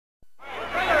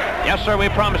Yes, sir, we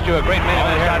promised you a great main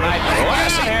event tonight.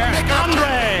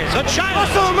 Andre, the China.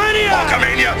 Wrestlemania!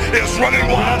 Hulkamania is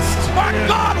running wild. My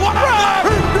God, what a run!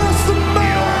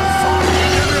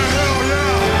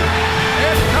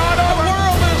 It's not a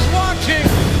world is watching.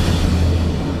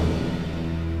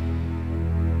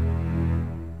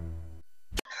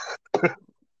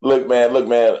 Look,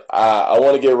 man. I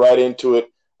want to get right into it.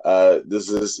 This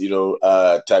is,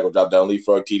 Tackle Drop Down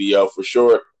Leapfrog TDL for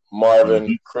short.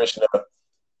 Marvin, Krishna,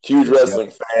 huge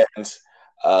wrestling fans.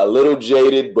 A little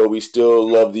jaded, but we still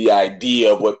love the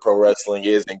idea of what pro wrestling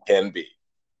is and can be.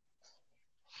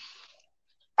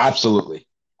 Absolutely.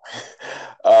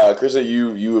 Krishna,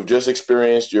 you have just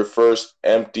experienced your first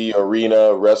empty arena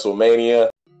Wrestlemania.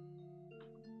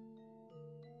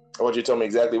 I want you to tell me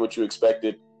exactly what you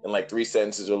expected in like 3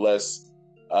 sentences or less.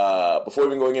 Before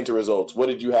even going into results, what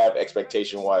did you have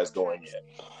expectation-wise going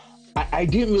in? I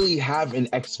didn't really have an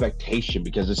expectation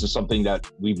because this is something that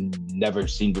we've never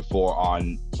seen before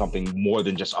on something more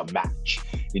than just a match.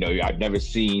 I've never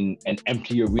seen an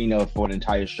empty arena for an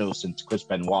entire show since Chris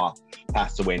Benoit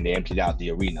passed away and they emptied out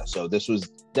the arena. So this was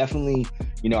definitely,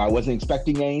 I wasn't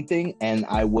expecting anything and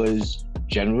I was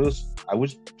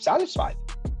satisfied.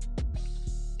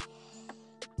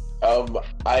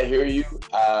 I hear you.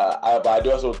 But I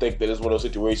do also think that it's one of those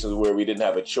situations where we didn't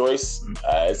have a choice.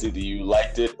 It's either you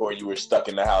liked it or you were stuck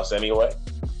in the house anyway.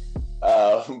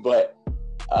 I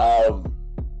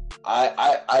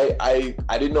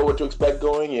didn't know what to expect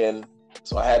going in,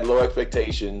 so I had low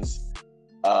expectations.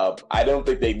 I don't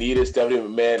think they needed Stephanie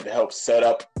McMahon to help set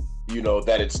up,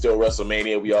 that it's still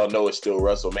WrestleMania. We all know it's still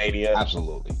WrestleMania.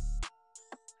 Absolutely.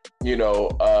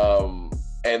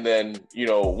 And then,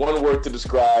 one word to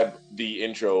describe the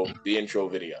intro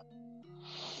video.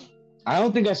 I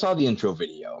don't think I saw the intro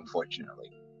video,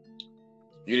 unfortunately.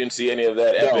 You didn't see any of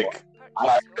that epic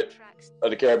Pirate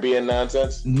of the Caribbean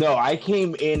nonsense? No, I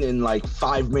came in like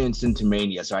 5 minutes into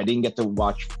Mania, so I didn't get to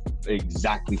watch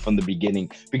exactly from the beginning.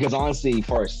 Because honestly,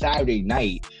 for a Saturday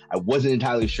night, I wasn't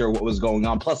entirely sure what was going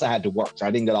on. Plus, I had to work, so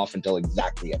I didn't get off until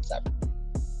exactly at 7.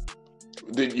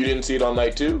 You didn't see it on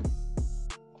night 2?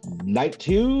 Night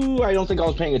 2, I don't think I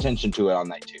was paying attention to it on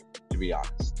night 2, to be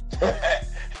honest.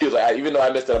 He was like, even though I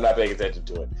missed it, I'm not paying attention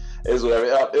to it. It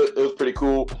was pretty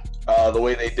cool. The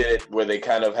way they did it, where they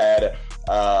kind of had,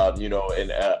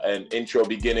 an intro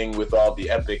beginning with all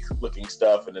the epic looking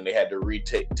stuff, and then they had to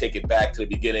take it back to the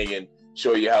beginning and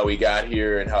show you how we got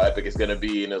here and how epic it's going to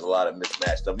be. And there's a lot of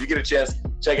mismatched stuff. If you get a chance,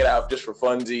 check it out just for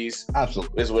funsies.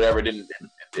 Absolutely. It's whatever.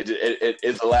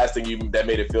 It's the last thing that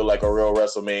made it feel like a real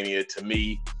WrestleMania to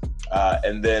me.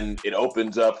 And then it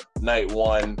opens up night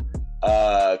 1.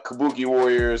 Kabuki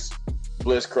Warriors,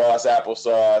 Bliss Cross,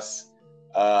 Applesauce.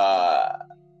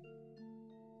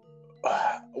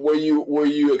 Were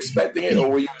you expecting it, or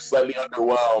were you slightly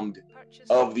underwhelmed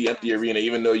of the empty arena,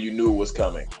 even though you knew it was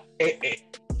coming?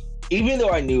 Even though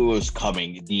I knew it was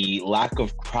coming, the lack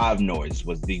of crowd noise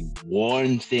was the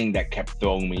one thing that kept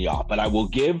throwing me off. But I will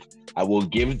give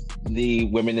the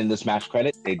women in this match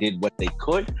credit. They did what they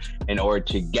could in order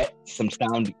to get some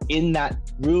sound in that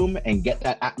room and get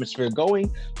that atmosphere going,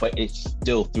 but it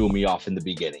still threw me off in the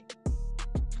beginning.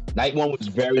 Night 1 was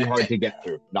very hard to get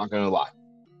through, not gonna lie.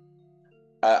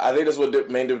 I think that's what the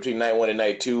main difference between night 1 and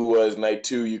night 2 was. Night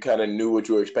 2, you kind of knew what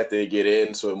you were expecting to get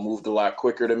in, so it moved a lot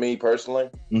quicker to me personally.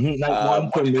 Mm-hmm. Night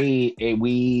 1 for me, we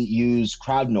used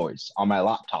crowd noise on my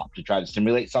laptop to try to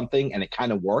simulate something, and it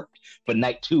kind of worked. But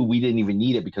night 2, we didn't even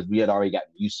need it because we had already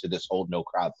gotten used to this whole no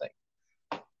crowd thing.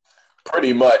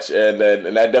 Pretty much, and that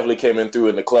definitely came in through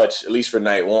in the clutch, at least for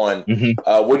night 1.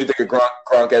 Mm-hmm. What do you think of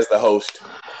Gronk as the host?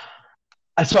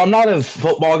 So I'm not a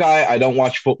football guy. I don't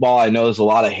watch football. I know there's a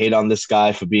lot of hate on this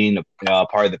guy for being a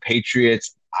part of the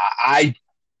Patriots. I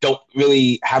don't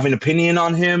really have an opinion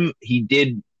on him. He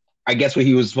did, I guess, what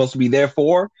he was supposed to be there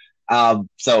for.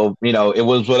 So, it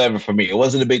was whatever for me. It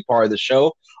wasn't a big part of the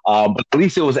show, but at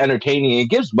least it was entertaining. It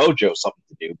gives Mojo something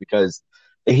to do because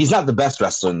he's not the best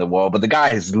wrestler in the world, but the guy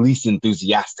is least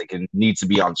enthusiastic and needs to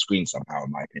be on screen somehow, in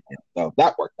my opinion. So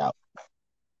that worked out.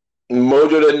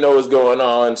 Mojo doesn't know what's going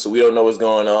on, so we don't know what's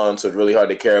going on, so it's really hard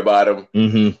to care about him.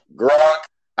 Mm-hmm. Gronk,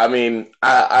 I mean,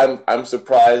 I'm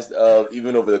surprised of,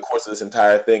 even over the course of this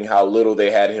entire thing, how little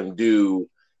they had him do,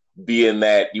 being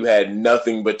that you had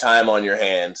nothing but time on your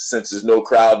hands. Since there's no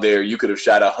crowd there, you could have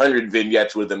shot 100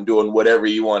 vignettes with him doing whatever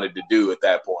you wanted to do at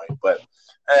that point. But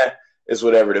it's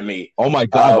whatever to me. Oh, my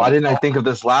God. Why didn't I think of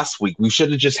this last week? We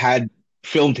should have just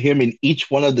filmed him in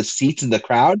each one of the seats in the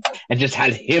crowd and just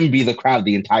had him be the crowd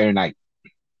the entire night.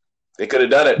 They could have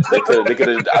done it. They could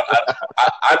have.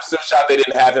 I'm still shocked they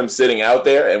didn't have him sitting out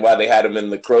there, and why they had him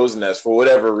in the crow's nest for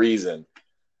whatever reason.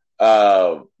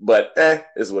 But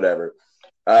it's whatever.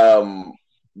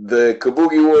 The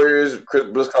Kabuki Warriors, Chris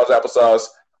Briscoe's Applesauce,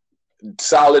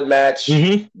 solid match.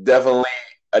 Mm-hmm.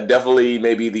 Definitely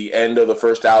maybe the end of the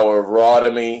first hour of Raw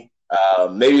to me.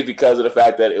 Maybe because of the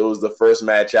fact that it was the first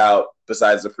match out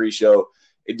besides the pre-show.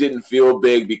 It didn't feel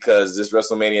big because this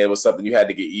WrestleMania was something you had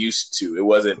to get used to.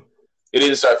 It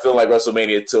didn't start feeling like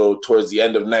WrestleMania till towards the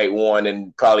end of night one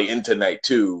and probably into night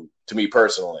two, to me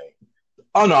personally.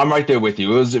 Oh no, I'm right there with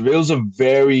you. It was a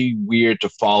very weird to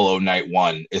follow night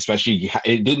one, especially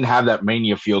it didn't have that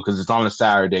Mania feel because it's on a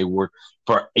Saturday. We're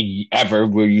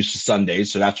used to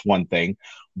Sundays, so that's one thing.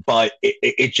 But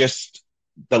it just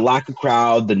the lack of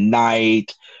crowd, the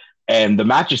night, and the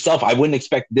match itself. I wouldn't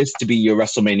expect this to be your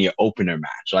WrestleMania opener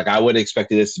match. Like I would have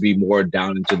expected this to be more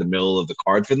down into the middle of the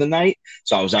card for the night.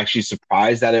 So I was actually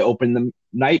surprised that it opened the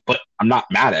night, but I'm not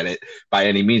mad at it by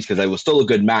any means because it was still a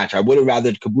good match. I would have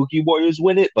rather Kabuki Warriors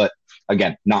win it, but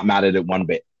again, not mad at it one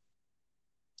bit.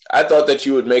 I thought that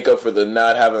you would make up for the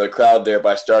not having a crowd there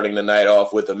by starting the night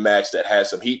off with a match that has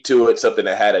some heat to it, something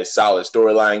that had a solid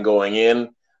storyline going in.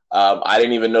 I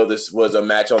didn't even know this was a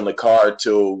match on the card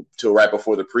till right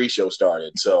before the pre-show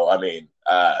started. So, I mean,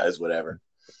 it's whatever.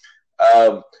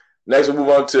 Next, we'll move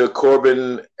on to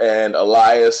Corbin and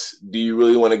Elias. Do you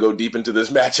really want to go deep into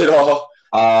this match at all?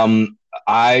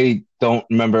 I don't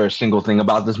remember a single thing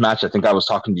about this match. I think I was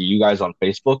talking to you guys on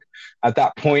Facebook at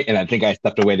that point, and I think I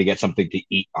stepped away to get something to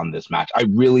eat on this match. I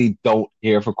really don't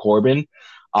care for Corbin.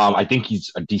 I think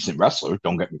he's a decent wrestler,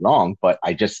 don't get me wrong, but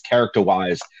I just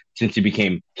character-wise, since he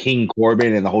became King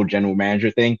Corbin and the whole general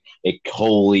manager thing, it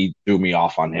totally threw me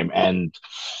off on him. And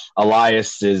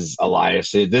Elias is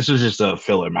Elias. This was just a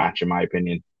filler match, in my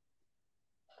opinion.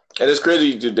 And it's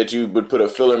crazy that you would put a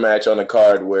filler match on a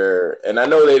card where, and I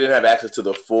know they didn't have access to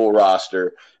the full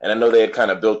roster, and I know they had kind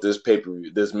of built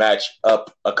this match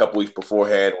up a couple weeks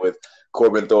beforehand with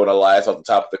Corbin throwing Elias off the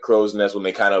top of the crow's nest when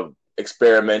they kind of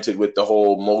experimented with the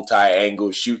whole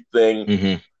multi-angle shoot thing.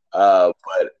 Mm-hmm.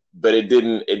 But it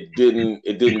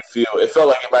didn't feel, it felt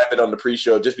like it might have been on the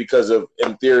pre-show just because of,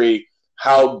 in theory,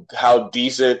 how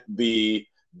decent the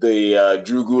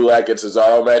Drew Gulak and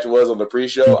Cesaro match was on the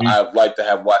pre-show. Mm-hmm. I'd like to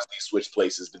have watched these switch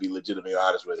places, to be legitimately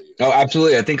honest with you. Oh,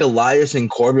 absolutely. I think Elias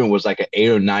and Corbin was like an 8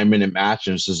 or 9 minute match,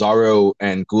 and Cesaro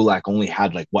and Gulak only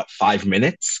had 5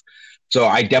 minutes. So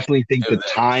I definitely think the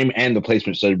time and the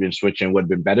placement should have been switched and would have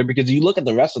been better because you look at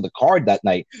the rest of the card that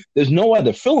night, there's no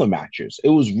other filler matches. It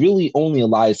was really only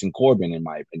Elias and Corbin, in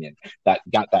my opinion, that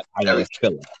got that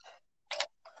filler.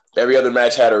 Every other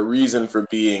match had a reason for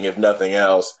being, if nothing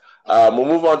else. We'll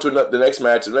move on to the next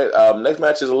match. Next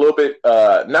match is a little bit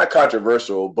not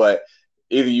controversial, but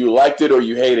either you liked it or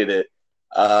you hated it.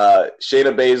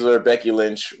 Shayna Baszler, Becky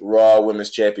Lynch, Raw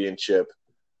Women's Championship.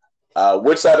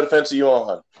 Which side of the fence are you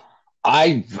on?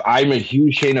 I'm a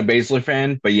huge Shayna Baszler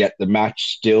fan, but yet the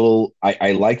match still,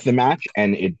 I like the match,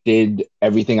 and it did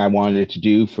everything I wanted it to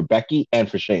do for Becky and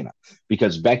for Shayna.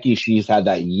 Because Becky, she's had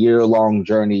that year-long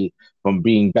journey from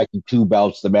being Becky 2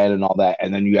 belts, the man and all that,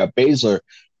 and then you have Baszler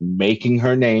making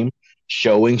her name,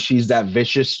 showing she's that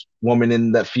vicious woman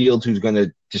in the field who's going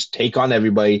to just take on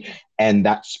everybody, and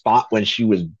that spot when she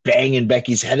was banging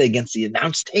Becky's head against the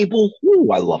announce table,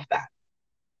 I love that.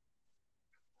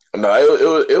 No,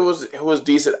 it was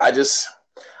decent.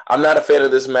 I'm not a fan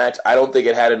of this match. I don't think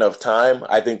it had enough time.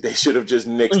 I think they should have just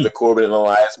nixed the Corbin and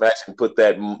Elias match and put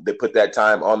that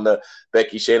time on the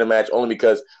Becky Shayna match, only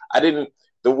because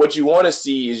what you want to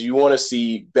see is you want to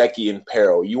see Becky in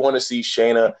peril. You want to see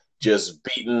Shayna just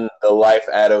beating the life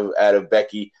out of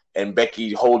Becky and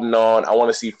Becky holding on. I want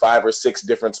to see 5 or 6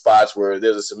 different spots where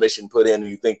there's a submission put in and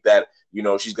you think that,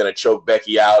 she's going to choke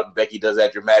Becky out. Becky does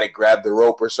that dramatic grab the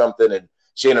rope or something, and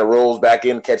Shayna rolls back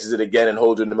in, catches it again, and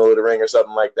holds it in the middle of the ring or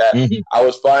something like that. Mm-hmm. I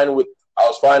was fine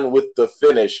with the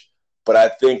finish, but I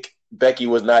think Becky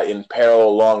was not in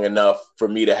peril long enough for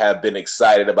me to have been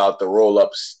excited about the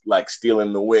roll-ups,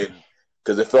 stealing the win,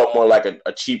 because it felt more like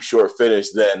a cheap, short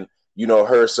finish than,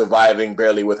 her surviving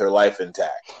barely with her life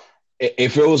intact.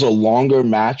 If it was a longer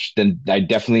match, then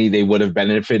they would have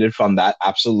benefited from that,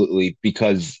 absolutely,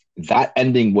 because that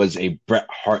ending was a Bret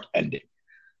Hart ending.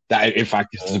 That, in fact,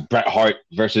 this is Bret Hart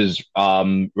versus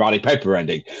Roddy Piper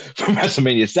ending from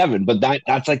WrestleMania 7. But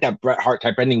that's like that Bret Hart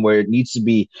type ending where it needs to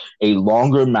be a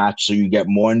longer match so you get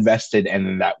more invested and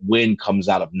then that win comes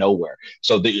out of nowhere.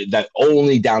 So that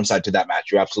only downside to that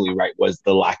match, you're absolutely right, was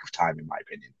the lack of time, in my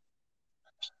opinion.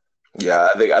 Yeah,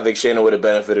 I think Shayna would have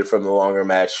benefited from the longer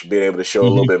match, being able to show a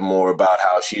little bit more about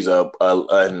how she's a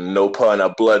no pun,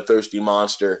 a bloodthirsty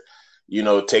monster.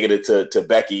 taking it to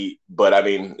Becky. But I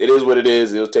mean, it is what it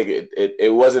is.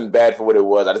 It wasn't bad for what it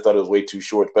was. I just thought it was way too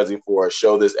short, especially for a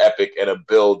show this epic and a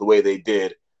build the way they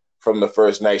did from the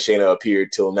first night Shayna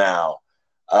appeared till now.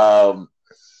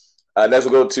 Next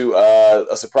we'll go to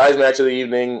a surprise match of the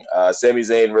evening, Sami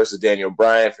Zayn versus Daniel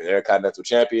Bryan for the Intercontinental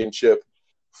Championship.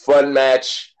 Fun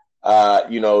match.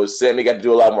 Sami got to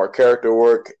do a lot more character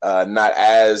work, not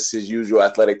as his usual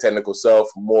athletic, technical self,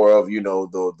 more of,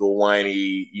 the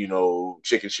whiny,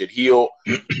 chicken shit heel.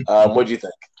 What do you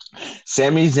think?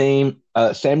 Sami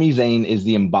Zayn is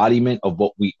the embodiment of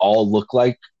what we all look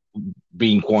like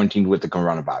being quarantined with the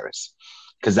coronavirus,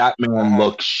 because that man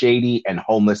looks shady and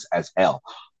homeless as hell.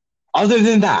 Other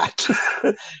than that,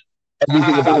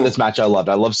 everything about this match I loved.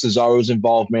 I love Cesaro's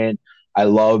involvement. I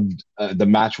loved the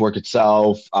match work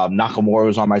itself. Nakamura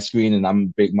was on my screen, and I'm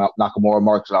a big Nakamura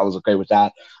mark, so I was okay with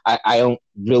that. I don't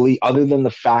really, other than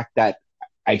the fact that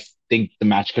I think the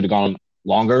match could have gone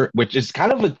longer, which is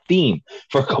kind of a theme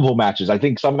for a couple matches. I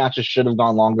think some matches should have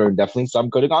gone longer, and definitely some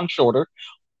could have gone shorter.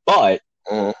 But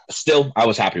still, I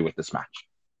was happy with this match.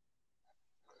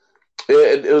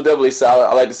 It was definitely solid.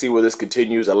 I like to see where this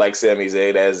continues. I like Sami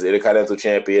Zayn as Intercontinental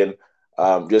Champion.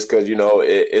 Just because,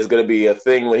 it's going to be a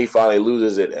thing when he finally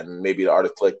loses it and maybe the Art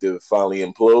Collective finally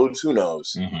implodes. Who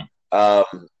knows?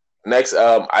 Next,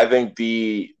 I think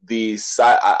the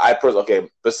side, I personally, okay,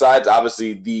 besides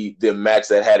obviously the match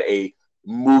that had a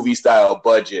movie-style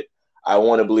budget, I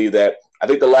want to believe that, I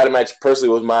think the ladder match personally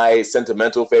was my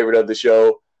sentimental favorite of the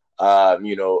show.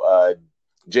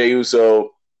 Jey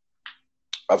Uso,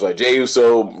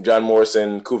 John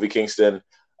Morrison, Kofi Kingston,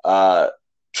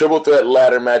 triple threat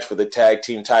ladder match for the tag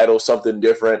team title, something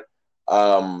different.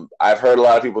 I've heard a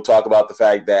lot of people talk about the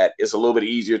fact that it's a little bit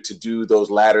easier to do those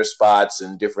ladder spots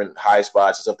and different high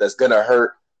spots and stuff that's going to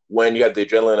hurt when you have the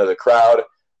adrenaline of the crowd.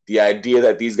 The idea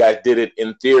that these guys did it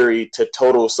in theory to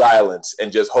total silence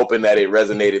and just hoping that it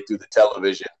resonated through the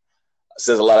television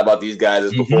says a lot about these guys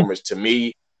as performers to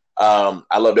me.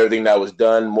 I loved everything that was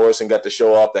done. Morrison got to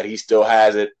show off that he still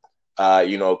has it.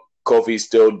 Kofi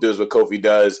still does what Kofi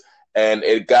does. And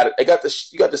you got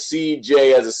to see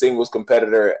Jay as a singles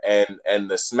competitor, and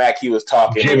the smack he was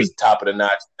talking was top of the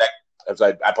notch.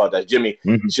 I apologize, Jimmy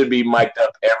should be mic'd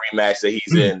up every match that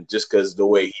he's in, just because the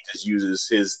way he just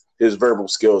uses his verbal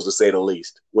skills, to say the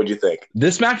least. What do you think?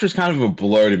 This match was kind of a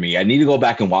blur to me. I need to go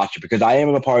back and watch it, because I am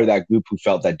a part of that group who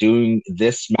felt that doing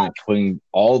this match, putting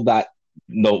all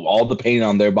the pain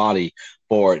on their body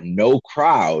for no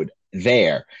crowd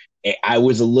there, I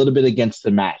was a little bit against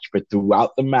the match, but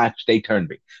throughout the match, they turned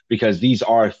me, because these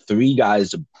are three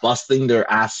guys busting their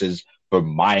asses for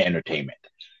my entertainment.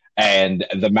 And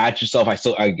the match itself,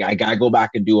 I gotta go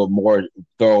back and do a more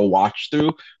thorough watch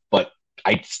through, but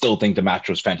I still think the match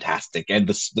was fantastic,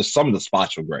 and some of the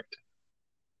spots were great.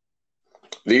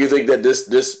 Do you think that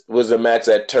this was a match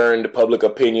that turned public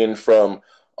opinion from,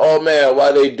 oh man, why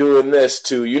are they doing this,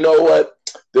 to, you know what?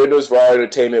 They're doing this for our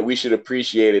entertainment. We should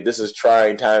appreciate it. This is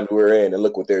trying times we're in, and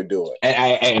look what they're doing.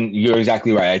 And you're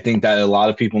exactly right. I think that a lot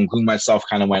of people, including myself,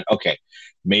 kind of went, okay,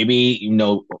 maybe,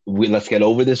 let's get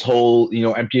over this whole,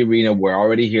 empty arena. We're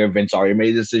already here. Vince already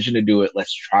made a decision to do it.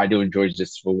 Let's try to enjoy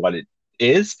this for what it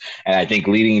is. And I think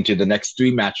leading into the next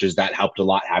three matches, that helped a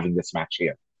lot, having this match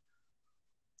here.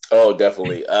 Oh,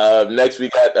 definitely. Next, we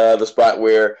got the spot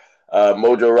where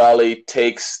Mojo Rawley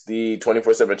takes the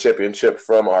 24/7 championship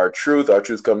from R-Truth.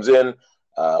 R-Truth comes in,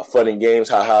 fun and games,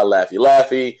 haha,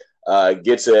 laughy,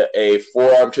 gets a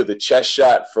forearm to the chest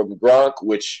shot from Gronk,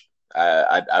 which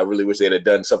I really wish they'd have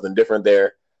done something different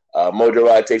there. Mojo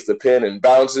Rawley takes the pin and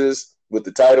bounces with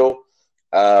the title.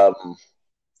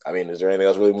 Is there anything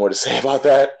else really more to say about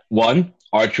that? One,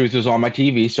 R-Truth was on my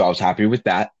TV, so I was happy with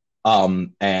that.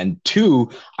 And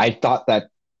two, I thought that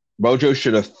Mojo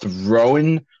should have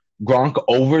thrown Gronk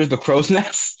over the crow's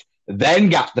nest, then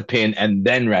got the pin, and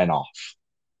then ran off.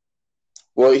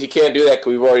 Well, he can't do that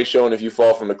because we've already shown if you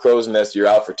fall from the crow's nest, you're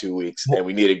out for 2 weeks, and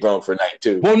we needed Gronk for night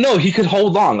 2. Well, no, he could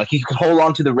hold on. Like, he could hold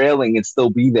on to the railing and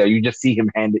still be there. You just see him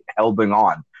holding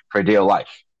on for dear life.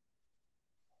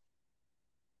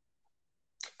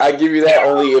 I give you that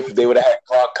only if they would have had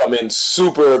Gronk come in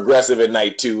super aggressive at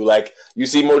night 2. Like, you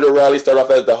see Mojo Rawley start off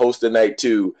as the host of night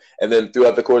 2, and then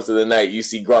throughout the course of the night, you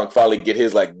see Gronk finally get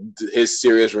his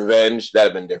serious revenge.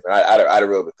 That'd have been different. I'd have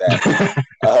rode with that.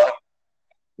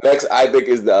 Next, I think,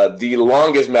 is the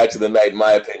longest match of the night, in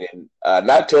my opinion.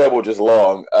 Not terrible, just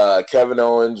long. Kevin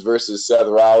Owens versus Seth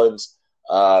Rollins.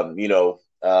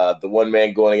 The one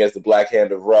man going against the Black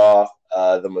Hand of Raw,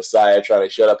 the Messiah trying to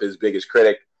shut up his biggest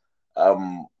critic.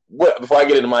 Before I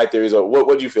get into my theories,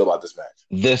 what do you feel about this match?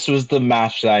 This was the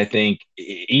match that I think,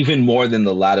 even more than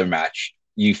the ladder match,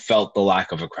 you felt the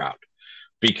lack of a crowd,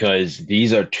 because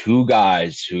these are two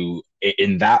guys who,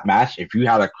 in that match, if you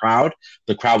had a crowd,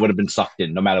 the crowd would have been sucked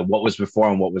in no matter what was before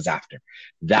and what was after.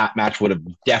 That match would have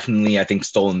definitely, I think,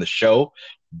 stolen the show.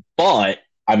 But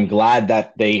I'm glad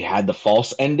that they had the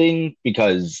false ending,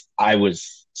 because I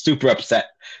was super upset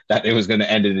that it was going to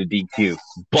end in a DQ.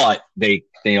 But they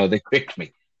tricked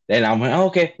me. Then I'm like, oh,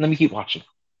 okay, let me keep watching.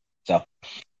 So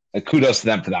kudos to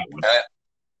them for that one.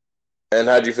 And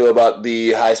how'd you feel about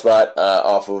the high spot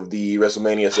off of the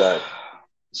WrestleMania side?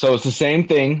 So it's the same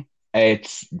thing.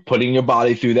 It's putting your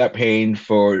body through that pain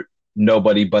for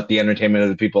nobody but the entertainment of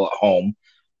the people at home.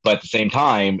 But at the same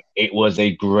time, it was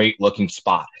a great looking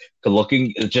spot.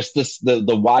 Looking just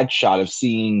the wide shot of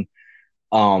seeing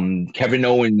Kevin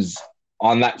Owens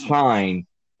on that sign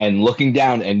and looking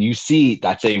down, and you see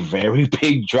that's a very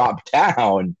big drop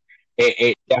down.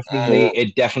 It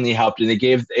definitely helped, and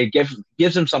it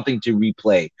gives him something to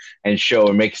replay and show,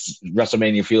 and makes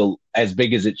WrestleMania feel as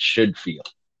big as it should feel.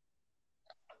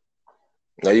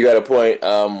 Now you got a point.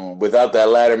 Without that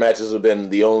ladder match, this would have been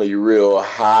the only real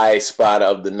high spot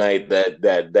of the night,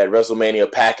 that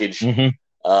WrestleMania package level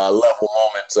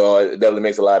moment. So it definitely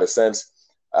makes a lot of sense.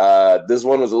 This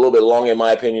one was a little bit long, in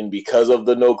my opinion, because of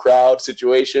the no crowd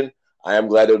situation. I am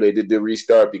glad that they did the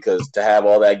restart, because to have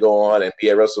all that go on and be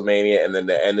at WrestleMania and then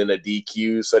to end in a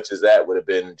DQ such as that would have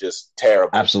been just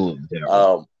terrible. Absolutely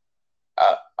terrible.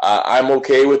 I'm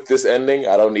okay with this ending.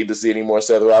 I don't need to see any more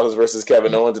Seth Rollins versus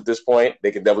Kevin Owens at this point.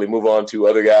 They can definitely move on to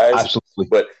other guys. Absolutely.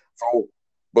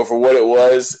 But for what it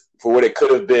was, for what it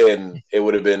could have been, it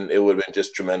would have been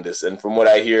just tremendous. And from what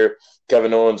I hear,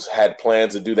 Kevin Owens had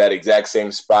plans to do that exact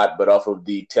same spot, but off of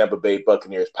the Tampa Bay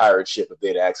Buccaneers pirate ship, if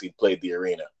they'd actually played the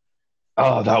arena.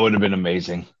 Oh, that would have been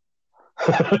amazing.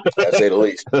 I'd say the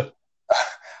least.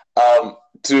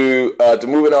 To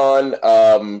moving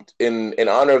on, in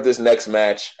honor of this next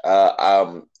match,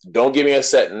 don't give me a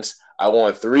sentence. I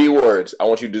want 3 words. I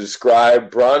want you to describe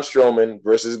Braun Strowman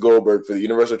versus Goldberg for the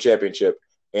Universal Championship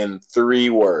in 3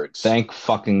 words. Thank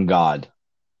fucking God.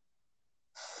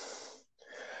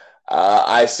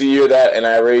 I see you that, and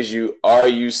I raise you. Are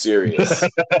you serious?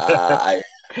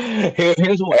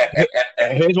 Here's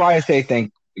why I say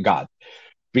thank God,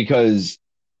 because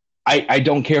I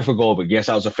don't care for Goldberg. Yes,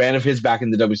 I was a fan of his back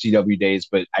in the WCW days,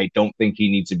 but I don't think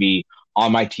he needs to be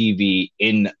on my TV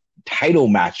in title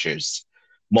matches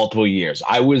multiple years.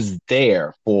 I was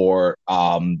there for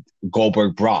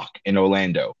Goldberg Brock in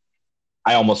Orlando.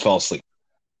 I almost fell asleep.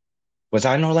 Was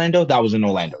I in Orlando? That was in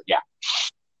Orlando. Yeah.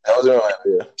 That was in Orlando.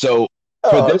 Yeah. So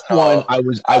for this one,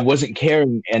 I wasn't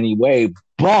caring anyway,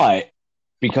 but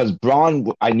because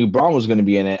I knew Braun was going to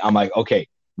be in it, I'm like, okay,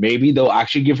 maybe they'll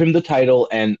actually give him the title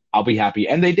and I'll be happy.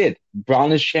 And they did.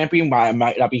 Braun is champion. I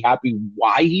might not be happy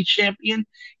why he's champion.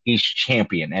 He's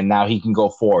champion, and now he can go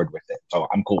forward with it. So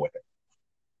I'm cool with it.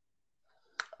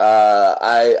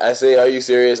 I say, are you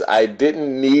serious? I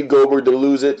didn't need Goldberg to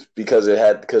lose it because I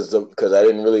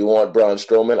didn't really want Braun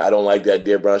Strowman. I don't like the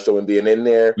idea of Braun Strowman being in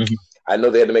there. Mm-hmm. I know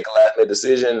they had to make a last-minute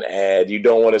decision, and you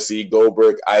don't want to see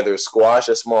Goldberg either squash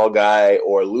a small guy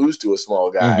or lose to a small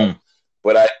guy.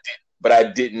 Mm-hmm. But I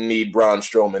didn't need Braun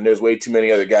Strowman. There's way too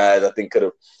many other guys I think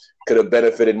could have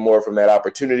benefited more from that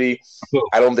opportunity.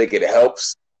 I don't think it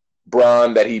helps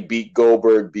Braun that he beat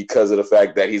Goldberg because of the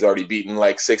fact that he's already beaten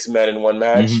like 6 men in one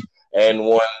match and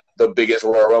won the biggest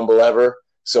Royal Rumble ever.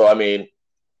 So, I mean,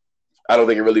 I don't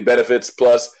think it really benefits.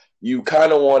 Plus, you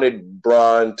kind of wanted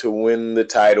Braun to win the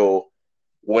title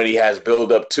when he has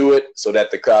build up to it so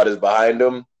that the crowd is behind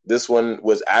him. This one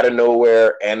was out of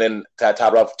nowhere, and then to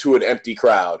top it off to an empty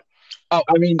crowd. Oh,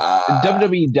 I mean,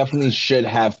 WWE definitely should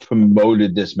have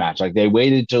promoted this match. Like, they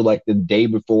waited till like the day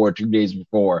before, 2 days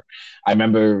before. I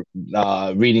remember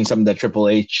reading something that Triple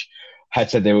H had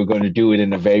said they were going to do it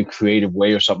in a very creative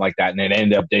way or something like that, and then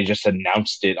ended up they just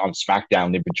announced it on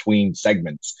SmackDown in between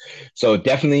segments. So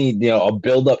definitely, a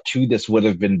build up to this would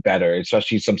have been better,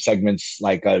 especially some segments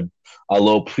like a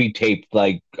little pre-taped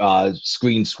like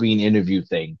screen interview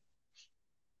thing.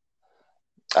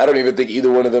 I don't even think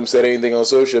either one of them said anything on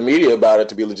social media about it,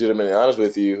 to be legitimately honest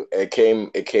with you. It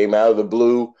came out of the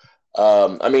blue.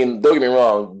 I mean, don't get me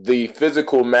wrong, the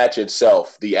physical match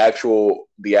itself, the actual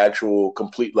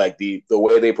complete, like the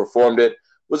way they performed it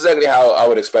was exactly how I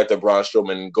would expect a Braun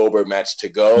Strowman Goldberg match to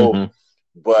go.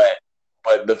 Mm-hmm.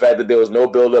 But the fact that there was no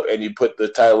build-up and you put the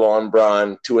title on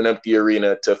Braun to an empty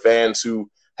arena to fans who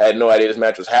had no idea this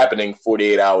match was happening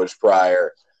 48 hours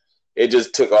prior, it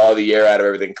just took all the air out of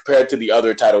everything compared to the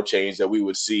other title change that we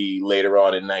would see later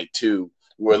on in night 2,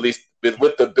 where at least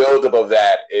with the buildup of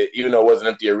that, even though it was an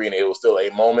empty arena, it was still a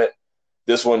moment.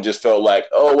 This one just felt like,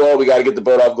 oh, well, we got to get the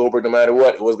belt off Goldberg no matter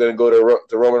what. It was going to go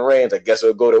to Roman Reigns. I guess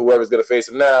it'll go to whoever's going to face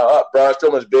him now. Oh, Braun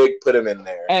Strowman's big. Put him in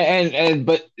there.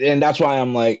 And that's why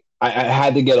I'm like, I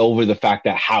had to get over the fact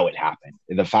that how it happened.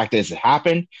 The fact that it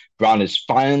happened, Braun is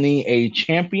finally a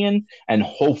champion, and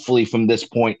hopefully from this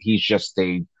point, he's just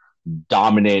a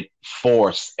dominant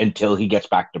force until he gets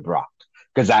back to Brock.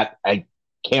 Because I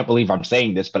can't believe I'm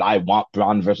saying this, but I want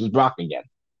Braun versus Brock again.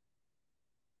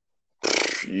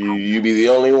 You be the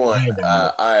only one.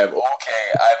 I am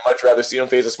okay. I'd much rather see him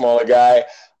face a smaller guy.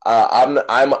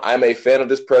 I'm a fan of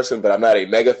this person, but I'm not a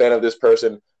mega fan of this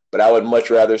person. But I would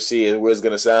much rather see, and where it's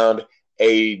going to sound,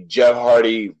 a Jeff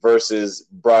Hardy versus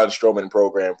Braun Strowman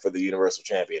program for the Universal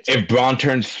Championship. If Braun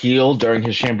turns heel during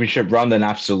his championship run, then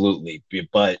absolutely.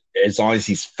 But as long as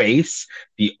he's face,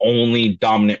 the only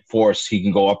dominant force he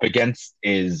can go up against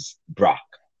is Brock.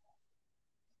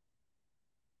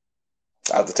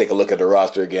 I'll have to take a look at the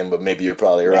roster again, but maybe you're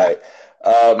probably right.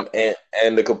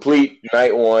 And the complete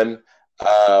night one,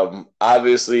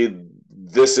 obviously,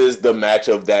 this is the match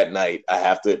of that night.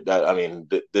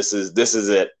 This is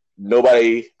it.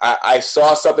 Nobody. I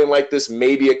saw something like this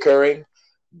maybe occurring,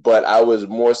 but I was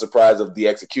more surprised of the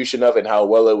execution of it and how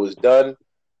well it was done.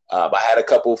 I had a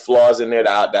couple flaws in there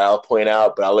that I'll point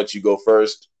out, but I'll let you go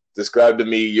first. Describe to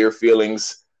me your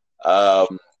feelings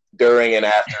during and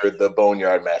after the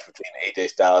Boneyard match between AJ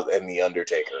Styles and The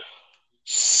Undertaker.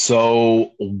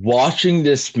 So watching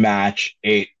this match,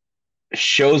 it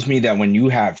shows me that when you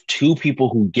have two people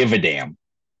who give a damn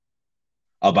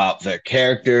about their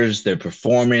characters, their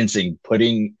performance, and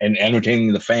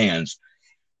entertaining the fans,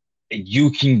 you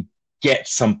can get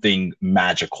something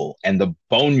magical. And the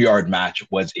Boneyard match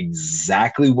was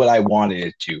exactly what I wanted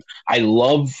it to.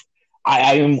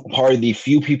 I am part of the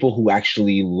few people who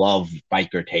actually love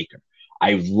Biker Taker.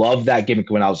 I loved that gimmick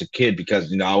when I was a kid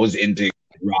because, I was into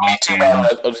rock.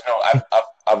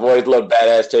 I've always loved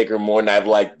Badass Taker more than I've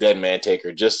liked Dead Man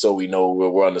Taker, just so we know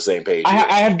we're on the same page.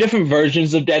 I have different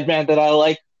versions of Dead Man that I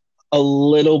like a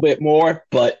little bit more,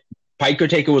 but Biker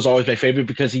Taker was always my favorite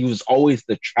because he was always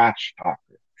the trash talker.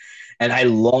 And I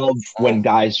love when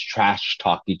guys trash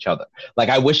talk each other. Like,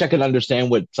 I wish I could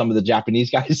understand what some of the Japanese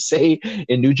guys say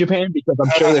in New Japan because I'm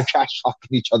sure they're trash talking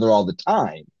each other all the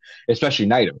time, especially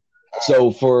Naito. So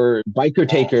for Biker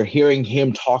Taker, hearing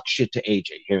him talk shit to AJ,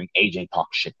 hearing AJ talk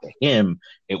shit to him,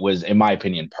 it was, in my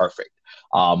opinion, perfect.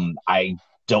 I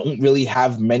don't really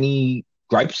have many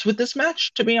gripes with this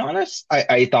match, to be honest.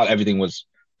 I thought everything was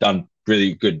done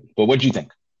really good. But what do you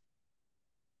think?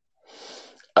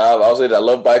 I'll say that I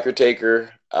love Biker Taker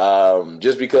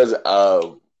just because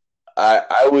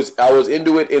I was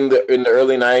into it in the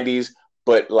early 90s,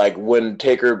 but like when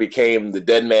Taker became the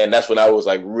Dead Man, that's when I was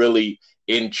like really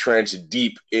entrenched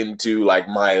deep into like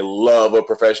my love of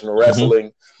professional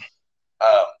wrestling.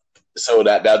 So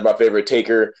that's my favorite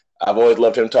Taker. I've always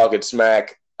loved him talking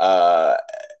smack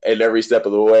in every step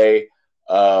of the way.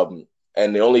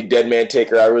 And the only Dead Man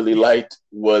Taker I really liked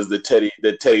was the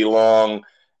Teddy Long.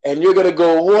 And you're gonna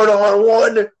go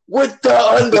 1-on-1 with the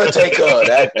Undertaker.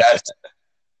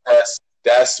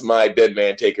 That's my Dead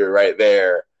Man Taker right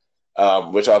there.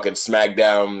 We're talking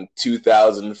SmackDown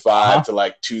 2005 to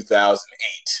like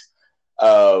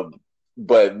 2008.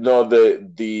 But no,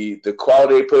 the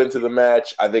quality they put into the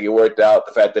match, I think it worked out.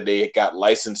 The fact that they got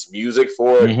licensed music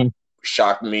for it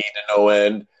shocked me to no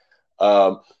end.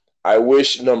 I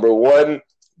wish, number one,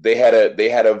 they had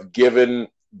given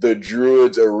the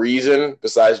Druids a reason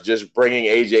besides just bringing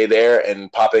AJ there and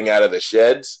popping out of the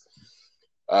sheds.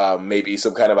 Maybe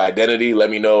some kind of identity. Let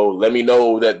me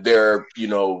know that they're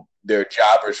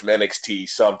jobbers from NXT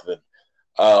something.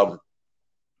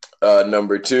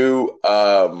 Number two,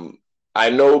 I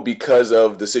know because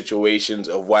of the situations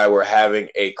of why we're having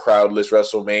a crowdless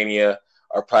WrestleMania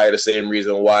are probably the same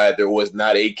reason why there was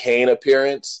not a Kane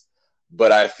appearance,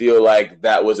 but I feel like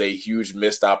that was a huge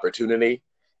missed opportunity.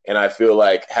 And I feel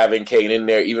like having Kane in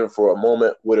there, even for a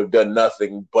moment, would have done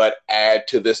nothing but add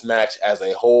to this match as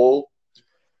a whole.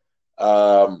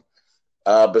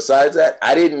 Besides that,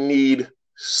 I didn't need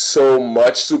so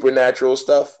much supernatural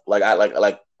stuff. Like I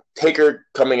like Taker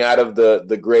coming out of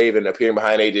the grave and appearing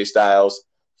behind AJ Styles.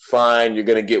 Fine, you're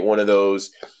gonna get one of those.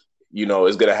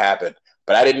 It's gonna happen.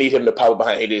 But I didn't need him to pop up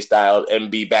behind AJ Styles and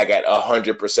be back at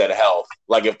 100% health.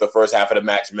 Like if the first half of the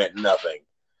match meant nothing.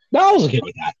 No, I was okay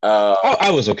with that.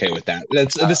 I was okay with that.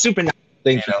 That's the supernatural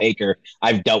thing for Taker.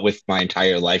 I've dealt with my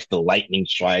entire life. The lightning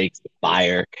strikes, the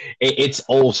fire. It's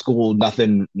old school.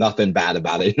 Nothing bad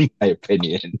about it, in my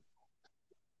opinion.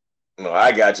 No,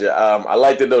 I got you. I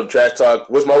like to know trash talk.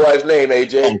 What's my wife's name,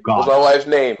 AJ? Oh, God. What's my wife's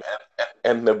name?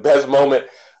 And the best moment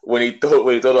when he threw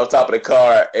it on top of the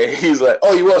car, and he's like,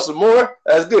 "Oh, you want some more?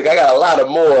 That's good. I got a lot of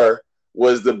more."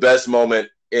 Was the best moment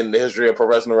in the history of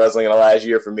professional wrestling in the last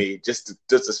year for me. Just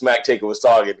to smack Taker was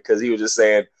talking, because he was just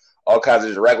saying all kinds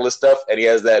of regular stuff, and he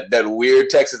has that weird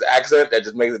Texas accent that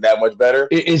just makes it that much better.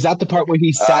 Is that the part where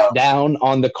he sat down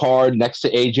on the car next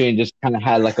to AJ and just kind of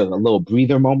had like a little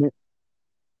breather moment?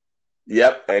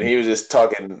 Yep, and he was just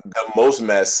talking the most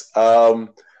mess. But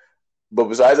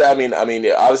besides that, I mean,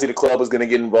 obviously the club was going to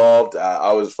get involved.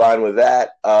 I was fine with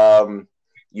that.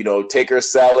 Taker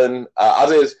selling. I'll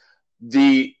say this,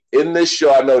 in this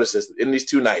show, I noticed this in these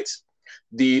 2 nights.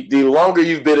 The longer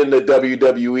you've been in the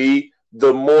WWE,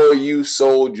 the more you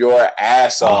sold your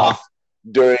ass off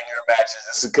during your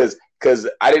matches. Because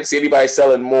I didn't see anybody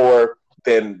selling more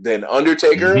than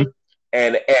Undertaker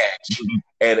and Edge.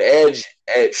 And Edge,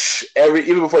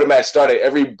 even before the match started,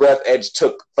 every breath Edge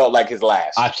took felt like his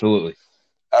last. Absolutely.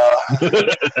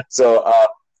 So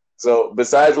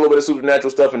besides a little bit of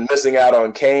supernatural stuff and missing out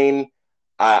on Kane,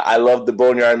 I loved the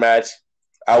Boneyard match.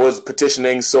 I was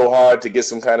petitioning so hard to get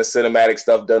some kind of cinematic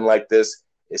stuff done like this.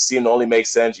 It seemed to only make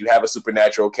sense. You have a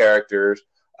supernatural character.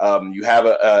 You have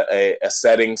a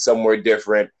setting somewhere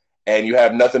different, and you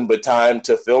have nothing but time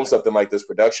to film something like this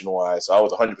production-wise. So I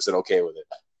was 100% okay with it.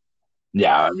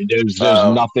 Yeah, I mean, there's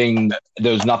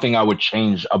nothing I would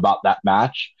change about that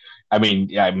match. I mean,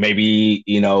 yeah, maybe,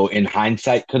 in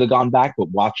hindsight could have gone back, but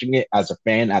watching it as a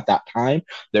fan at that time,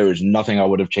 there was nothing I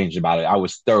would have changed about it. I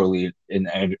was thoroughly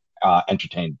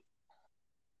entertained.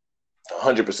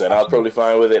 100%. I was totally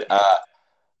fine with it.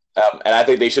 And I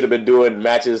think they should have been doing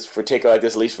matches for Taker like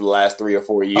this at least for the last 3 or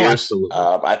 4 years. Oh, absolutely.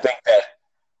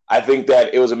 I think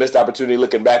that it was a missed opportunity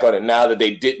looking back on it now that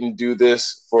they didn't do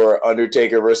this for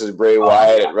Undertaker versus Bray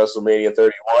Wyatt at WrestleMania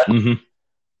 31.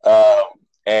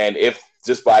 And if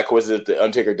just by coincidence the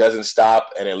Undertaker doesn't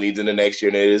stop and it leads into next year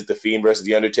and it is The Fiend versus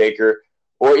the Undertaker,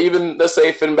 or even, let's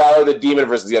say, Finn Balor, the Demon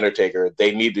versus the Undertaker,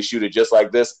 they need to shoot it just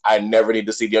like this. I never need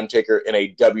to see the Undertaker in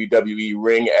a WWE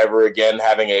ring ever again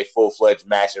having a full-fledged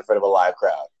match in front of a live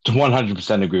crowd.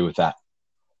 100% agree with that.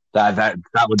 That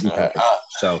would be perfect.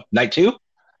 So, night 2?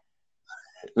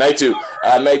 Night two.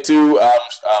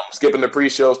 Skipping the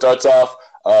pre-show, starts off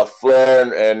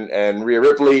Flair and Rhea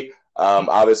Ripley.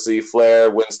 Obviously,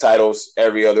 Flair wins titles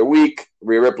every other week.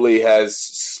 Rhea Ripley has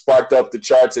sparked up the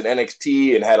charts in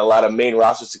NXT and had a lot of main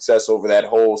roster success over that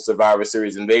whole Survivor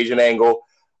Series invasion angle.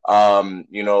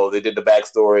 They did the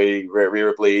backstory, Rhea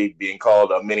Ripley being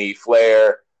called a mini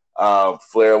Flair.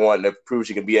 Flair wanting to prove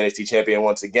she can be NXT champion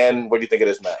once again. What do you think of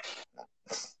this match?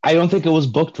 I don't think it was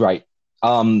booked right.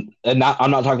 I'm not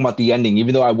talking about the ending.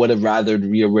 Even though I would have rather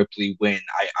Rhea Ripley win,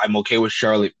 I'm okay with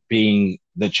Charlotte being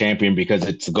the champion because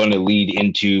it's going to lead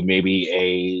into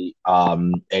maybe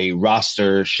a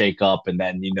roster shakeup, and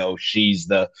then she's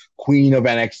the queen of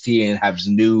NXT and has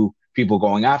new people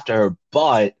going after her.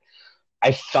 But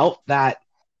I felt that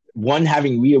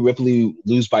having Rhea Ripley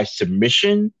lose by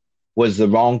submission was the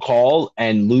wrong call,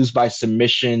 and lose by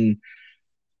submission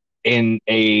in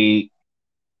a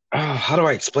how do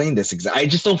I explain this? I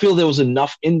just don't feel there was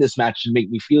enough in this match to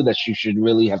make me feel that she should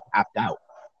really have tapped out.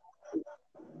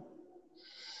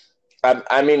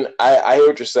 I mean, I hear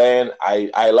what you're saying.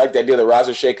 I like the idea of the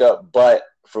roster shakeup, but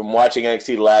from watching NXT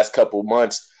the last couple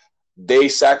months, they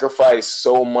sacrificed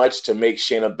so much to make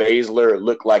Shayna Baszler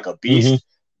look like a beast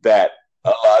that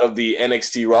a lot of the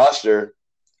NXT roster,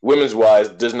 women's-wise,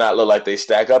 does not look like they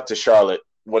stack up to Charlotte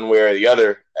one way or the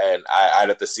other, and I'd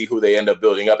have to see who they end up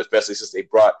building up, especially since they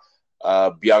brought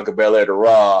Bianca Belair to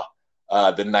Raw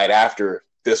the night after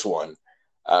this one.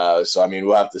 So I mean,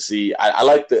 we'll have to see. I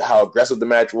like how aggressive the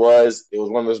match was. It was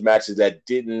one of those matches that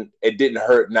didn't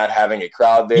hurt not having a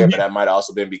crowd there, but that might have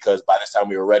also been because by this time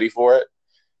we were ready for it.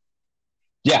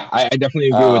 Yeah, I definitely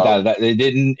agree with that.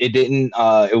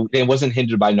 It wasn't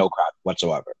hindered by no crowd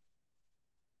whatsoever.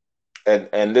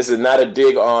 And this is not a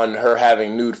dig on her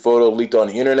having nude photos leaked on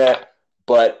the internet,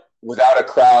 but without a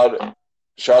crowd,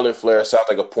 Charlotte Flair sounds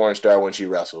like a porn star when she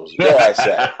wrestles. Dare I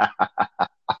say?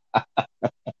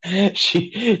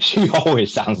 She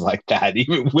always sounds like that,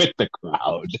 even with the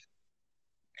crowd.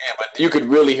 Yeah, but you could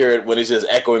really hear it when it's just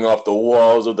echoing off the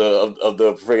walls of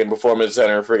the friggin' Performance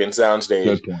Center, friggin'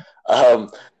 soundstage.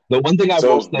 The one thing I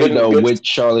will say, though, with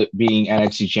Charlotte being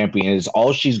NXT champion is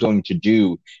all she's going to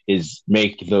do is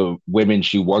make the women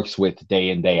she works with day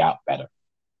in, day out better.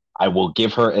 I will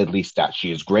give her at least that. She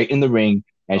is great in the ring,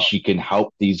 and she can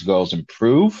help these girls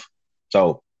improve.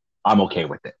 So I'm okay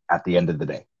with it at the end of the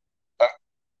day.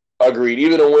 Agreed.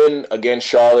 Even a win against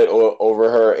Charlotte or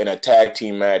over her in a tag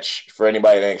team match for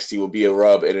anybody in NXT will be a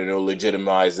rub, and it'll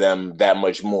legitimize them that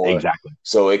much more. Exactly.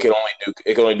 So it can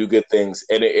only do good things.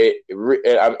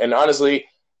 And honestly,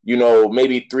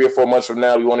 maybe 3 or 4 months from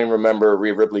now, we won't even remember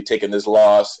Rhea Ripley taking this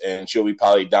loss, and she'll be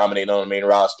probably dominating on the main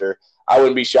roster. I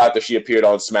wouldn't be shocked if she appeared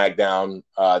on SmackDown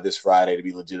this Friday, to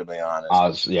be legitimately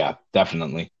honest. Yeah,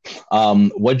 definitely.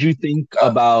 What do you think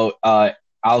about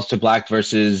Aleister Black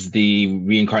versus the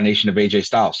reincarnation of AJ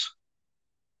Styles?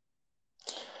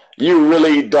 You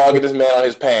really dogging this man on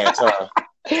his pants, huh?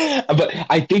 But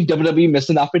I think WWE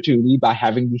missed an opportunity by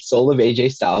having the soul of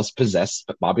AJ Styles possess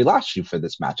Bobby Lashley for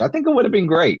this match. I think it would have been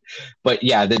great. But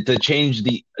yeah,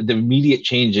 the immediate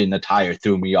change in attire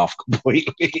threw me off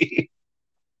completely.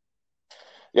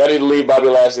 Y'all need to leave Bobby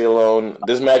Lashley alone.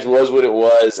 This match was what it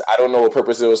was. I don't know what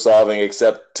purpose it was solving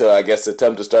except to, I guess,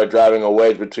 attempt to start driving a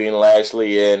wedge between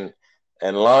Lashley and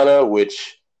Lana,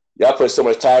 which y'all put so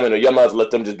much time into. Y'all might have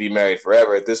let them just be married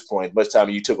forever at this point. Much time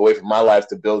you took away from my life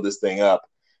to build this thing up.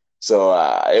 So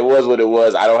it was what it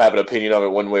was. I don't have an opinion on it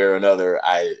one way or another.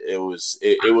 It was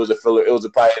a filler. It was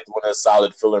probably one of the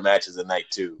solid filler matches of night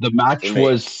 2. The match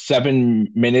was 7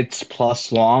 minutes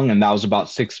plus long, and that was about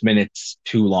 6 minutes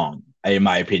too long, in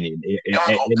my opinion.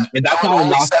 And that's not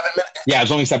only 7 minutes. Yeah, it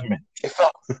was only 7 minutes. It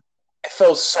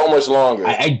felt so much longer.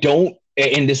 I don't.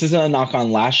 And this isn't a knock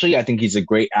on Lashley. I think he's a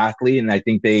great athlete, and I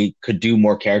think they could do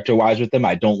more character-wise with him.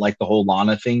 I don't like the whole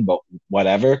Lana thing, but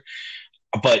whatever.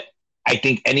 But I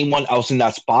think anyone else in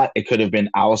that spot, it could have been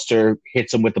Aleister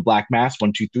hits him with the black mask,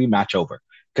 1, 2, 3, match over.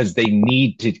 Because they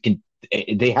need to.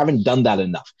 They haven't done that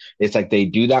enough. It's like they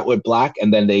do that with Black,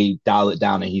 and then they dial it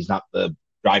down, and he's not the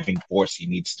driving force he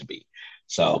needs to be.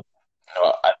 So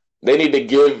they need to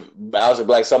give Aleister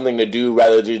Black something to do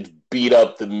rather than just beat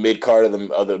up the mid card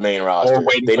of the main roster. Or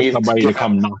waiting for somebody to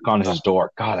come knock on his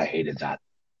door. God, I hated that.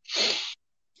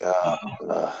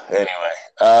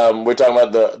 Anyway, we're talking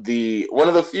about the one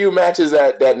of the few matches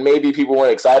that maybe people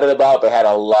weren't excited about, but had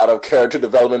a lot of character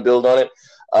development build on it.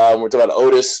 We're talking about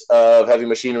Otis of Heavy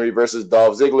Machinery versus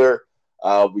Dolph Ziggler.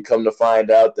 We come to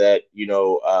find out that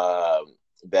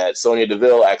that Sonya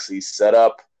Deville actually set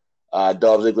up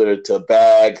Dolph Ziggler to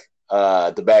bag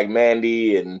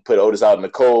Mandy and put Otis out in the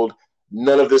cold.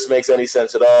 None of this makes any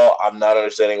sense at all. I'm not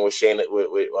understanding what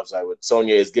what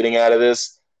Sonya is getting out of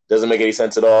this. Doesn't make any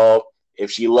sense at all. In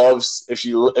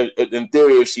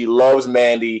theory, if she loves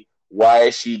Mandy, why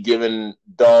is she giving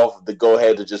Dolph the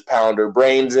go-ahead to just pound her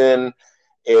brains in?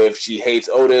 If she hates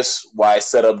Otis, why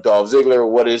set up Dolph Ziggler?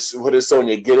 What is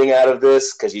Sonya getting out of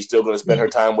this? Because she's still going to spend her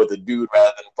time with the dude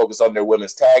rather than focus on their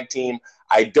women's tag team.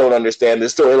 I don't understand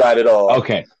this storyline at all.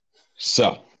 Okay,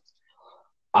 so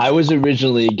I was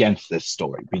originally against this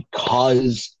story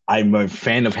because I'm a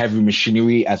fan of Heavy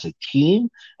Machinery as a team,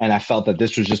 and I felt that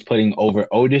this was just putting over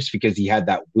Otis because he had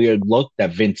that weird look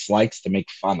that Vince likes to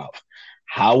make fun of.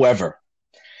 However,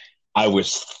 I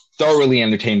was thoroughly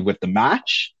entertained with the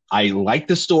match. I like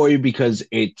the story because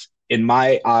in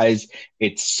my eyes,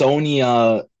 it's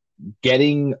Sonya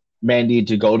getting Mandy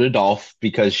to go to Dolph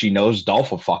because she knows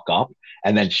Dolph will fuck up,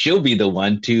 and then she'll be the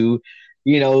one to,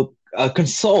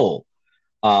 console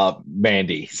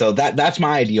Mandy. So that's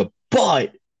my idea.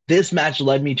 But this match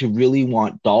led me to really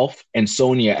want Dolph and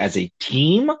Sonya as a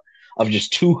team of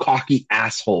just two cocky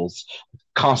assholes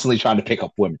constantly trying to pick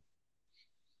up women.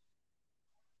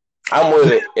 I'm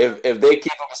with it. If they keep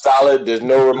them solid, there's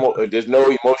no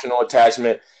emotional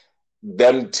attachment.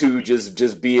 Them two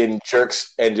just being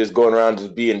jerks and just going around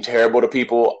just being terrible to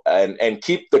people and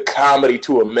keep the comedy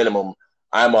to a minimum.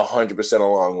 I'm 100%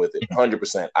 along with it.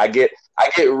 100%. I get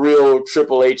real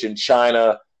Triple H and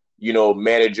China,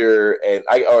 manager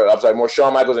more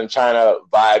Shawn Michaels and China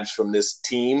vibes from this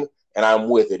team, and I'm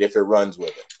with it if it runs with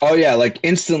it. Oh yeah, like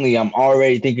instantly, I'm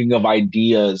already thinking of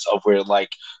ideas of where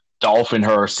like Dolph and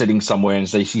her are sitting somewhere and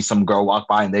they see some girl walk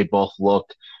by and they both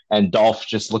look, and Dolph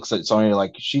just looks at Sonya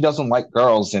like she doesn't like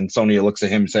girls, and Sonya looks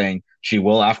at him saying she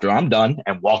will after I'm done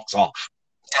and walks off.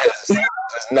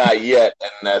 It's not yet,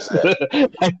 and that's it.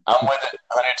 I'm with it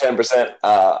 110%.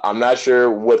 I'm not sure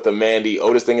what the Mandy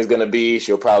Otis thing is going to be.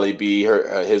 She'll probably be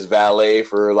his valet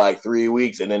for like 3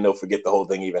 weeks, and then they'll forget the whole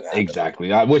thing even happened.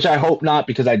 Exactly, which I hope not,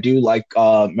 because I do like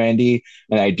Mandy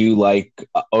and I do like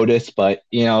Otis. But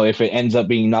if it ends up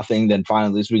being nothing, then fine.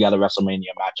 At least we got a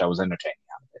WrestleMania match. I was entertained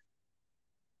out of it.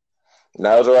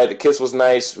 No, it was all right. The kiss was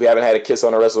nice. We haven't had a kiss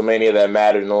on a WrestleMania that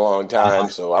mattered in a long time,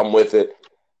 so I'm with it.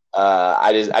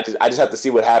 I just have to see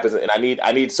what happens, and I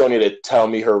need Sonya to tell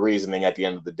me her reasoning at the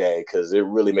end of the day, because it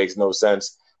really makes no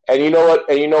sense. And you know what,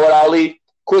 Ali?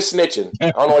 Quit snitching.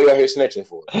 I don't know what you're out here snitching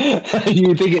for.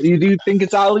 You do think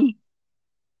it's Ali?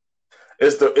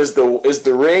 It's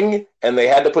the ring, and they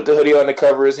had to put the hoodie on to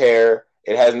cover his hair.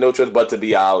 It has no choice but to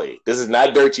be Ali. This is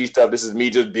not dirt sheet stuff. This is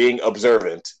me just being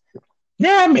observant.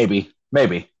 Yeah, maybe.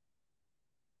 And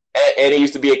he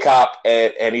used to be a cop,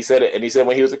 and he said it. And he said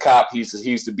when he was a cop, he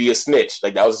used to be a snitch.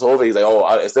 Like that was his whole thing. He's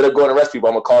like, instead of going to arrest people,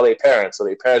 I'm gonna call their parents. So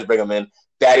their parents bring them in.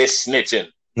 That is snitching.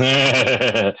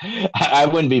 I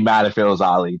wouldn't be mad if it was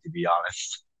Ali, to be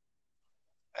honest.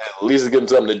 At least it's giving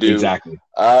something to do. Exactly.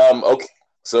 Okay.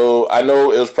 So I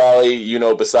know it was probably,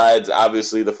 besides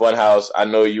obviously the Funhouse, I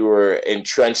know you were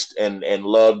entrenched and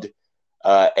loved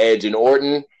Edge and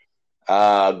Orton.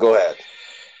 Go ahead.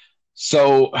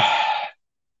 So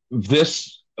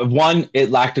this one,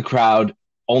 it lacked a crowd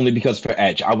only because for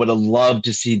Edge. I would have loved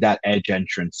to see that Edge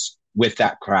entrance with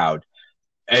that crowd.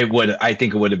 I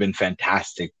think it would have been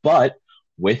fantastic. But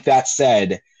with that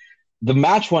said, the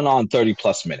match went on 30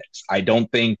 plus minutes. I don't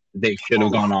think they should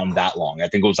have gone on that long. I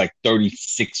think it was like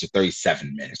 36 or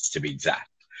 37 minutes to be exact.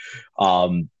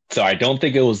 So I don't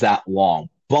think it was that long.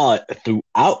 But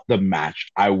throughout the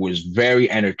match, I was very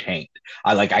entertained.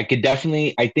 I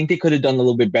think they could have done a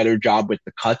little bit better job with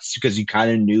the cuts because you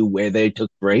kind of knew where they took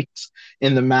breaks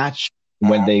in the match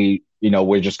when they,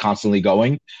 were just constantly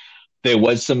going. There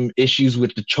was some issues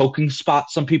with the choking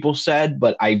spot, some people said,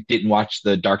 but I didn't watch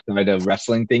the Dark Side of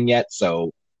Wrestling thing yet,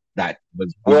 so that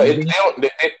was... Well,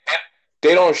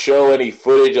 they don't show any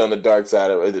footage on the Dark Side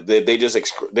of it. They just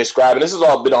describe, and this has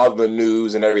all been on the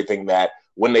news and everything, that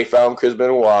when they found Chris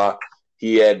Benoit,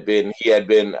 he had put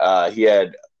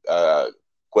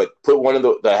one of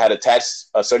the had attached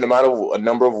a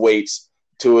number of weights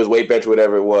to his weight bench,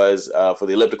 whatever it was, for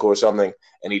the elliptical or something,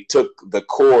 and he took the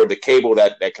cord, the cable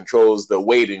that controls the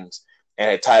weightings,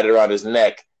 and had tied it around his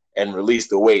neck and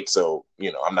released the weight. So,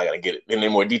 I'm not going to get it in any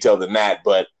more detail than that,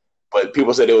 but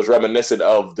people said it was reminiscent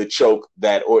of the choke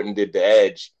that Orton did to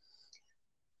Edge.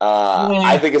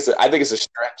 I think it's a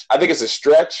stretch. I think if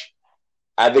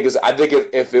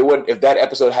that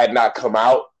episode had not come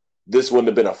out, this wouldn't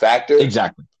have been a factor.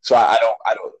 Exactly. So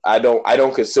I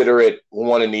don't consider it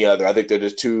one and the other. I think they're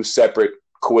just two separate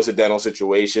coincidental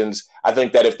situations. I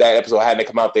think that if that episode hadn't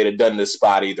come out, they'd have done this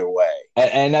spot either way.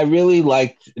 And I really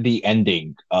liked the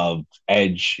ending of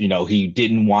Edge. He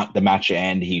didn't want the match to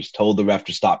end. He's told the ref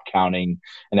to stop counting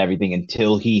and everything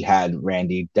until he had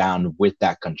Randy down with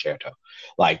that concerto.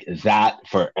 Like that,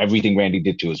 for everything Randy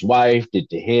did to his wife, did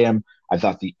to him. I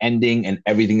thought the ending and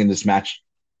everything in this match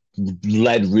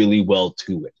led really well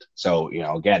to it. So,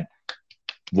 again,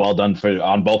 well done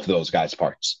on both of those guys'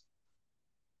 parts.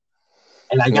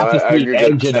 And I got to see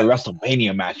Edge in a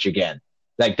WrestleMania match again.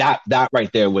 Like that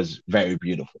right there was very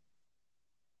beautiful.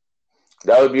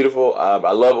 That was beautiful.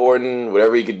 I love Orton.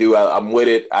 Whatever he could do, I'm with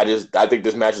it. I think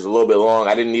this match is a little bit long.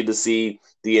 I didn't need to see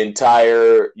the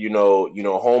entire,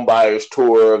 home buyers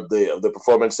tour of the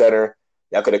Performance Center.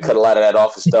 Y'all could have cut a lot of that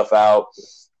office stuff out.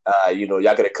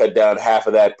 Y'all could have cut down half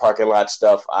of that parking lot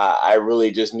stuff. I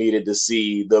really just needed to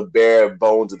see the bare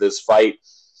bones of this fight.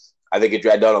 I think it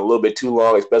dragged on a little bit too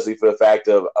long, especially for the fact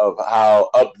of how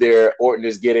up there Orton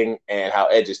is getting and how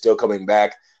Edge is still coming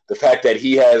back. The fact that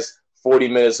he has 40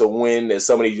 minutes of win and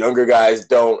some of these younger guys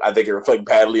don't, I think it reflects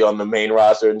badly on the main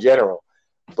roster in general.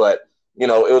 But,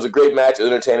 it was a great match. It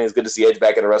was entertaining. It's good to see Edge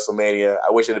back in WrestleMania.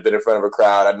 I wish it had been in front of a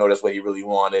crowd. I know that's what he really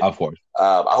wanted. Of course.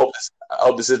 I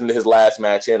hope this isn't his last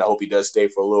match in. I hope he does stay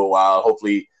for a little while.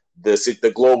 Hopefully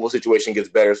the global situation gets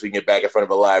better so we can get back in front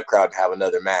of a live crowd and have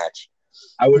another match.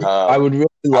 I would really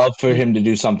love for him to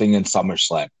do something in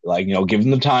SummerSlam. Like, give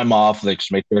him the time off, like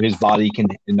just make sure his body can,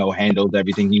 handle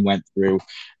everything he went through.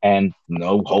 And,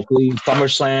 hopefully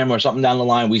SummerSlam or something down the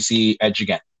line, we see Edge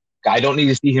again. I don't need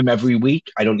to see him every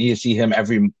week. I don't need to see him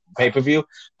every pay-per-view,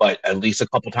 but at least a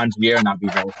couple times a year, and I'll be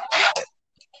very happy.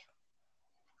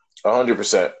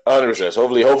 100%. 100%. So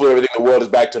hopefully everything in the world is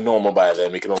back to normal by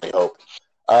then. We can only hope.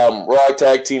 Raw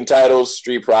Tag Team titles,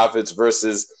 Street Profits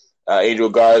versus Angel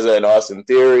Garza and Austin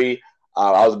Theory.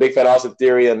 I was a big fan of Austin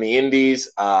Theory on the Indies.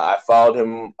 I followed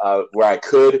him where I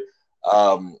could.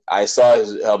 I saw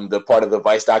the part of the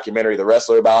Vice documentary, The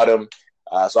Wrestler, about him.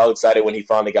 So I was excited when he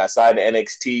finally got signed to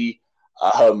NXT.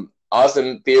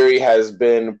 Austin Theory has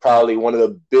been probably one of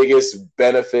the biggest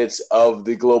benefits of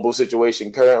the global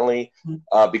situation currently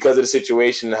because of the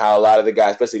situation, how a lot of the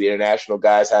guys, especially the international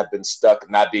guys, have been stuck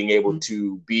not being able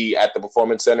to be at the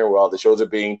Performance Center where all the shows are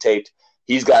being taped.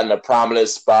 He's gotten a prominent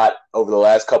spot over the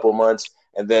last couple of months.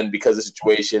 And then because of the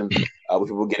situation with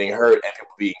people getting hurt and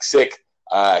people being sick,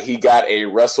 he got a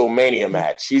WrestleMania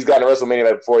match. He's gotten a WrestleMania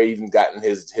match before he even gotten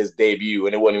his debut,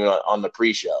 and it wasn't even on the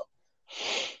pre-show.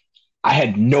 I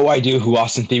had no idea who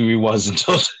Austin Theory was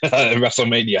until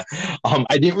WrestleMania.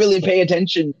 I didn't really pay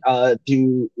attention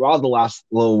to Raw the last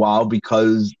little while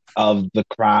because of the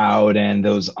crowd and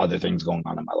those other things going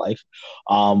on in my life.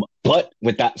 But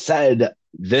with that said,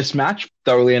 this match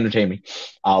thoroughly entertained me.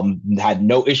 Had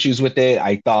no issues with it.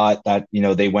 I thought that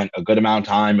they went a good amount of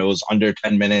time. It was under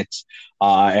 10 minutes.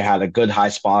 It had a good high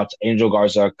spots. Angel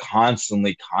Garza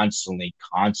constantly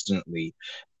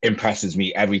impresses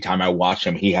me every time I watch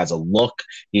him. He has a look,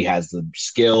 he has the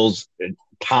skills.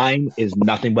 Time is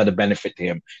nothing but a benefit to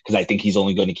him because I think he's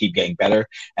only going to keep getting better.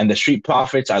 And the Street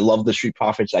Profits, I love the Street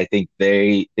Profits. I think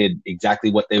they did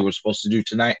exactly what they were supposed to do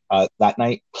that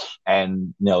night.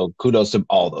 And kudos to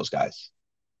all those guys.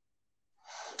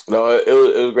 No, it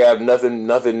was grab. Nothing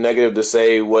negative to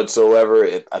say whatsoever.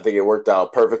 I think it worked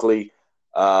out perfectly.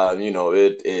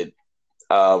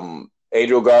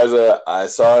 Angel Garza, I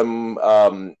saw him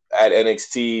at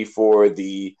NXT for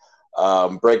the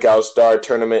Breakout Star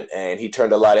tournament, and he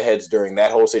turned a lot of heads during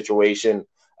that whole situation.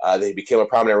 They became a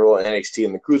prominent role in NXT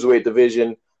in the Cruiserweight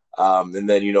division. And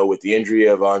then, with the injury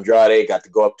of Andrade, got to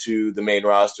go up to the main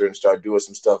roster and start doing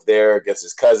some stuff there against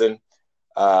his cousin.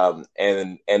 And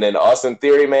then Austin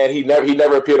Theory, man, he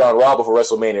never appeared on Raw before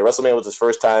WrestleMania. WrestleMania was his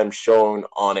first time shown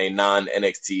on a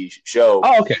non-NXT show.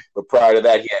 Oh, okay. But prior to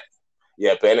that, he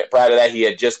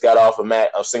had just got off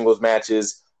of singles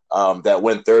matches that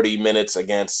went 30 minutes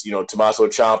against, Tommaso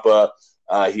Ciampa.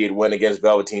 He had went against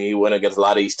Velveteen. He went against a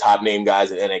lot of these top name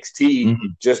guys in NXT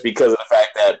just because of the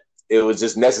fact that it was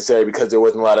just necessary because there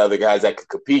wasn't a lot of other guys that could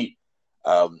compete.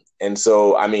 And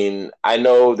so, I mean, I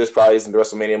know this probably isn't the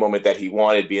WrestleMania moment that he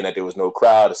wanted, being that there was no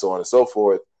crowd and so on and so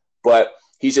forth, but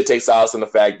he should take solace in the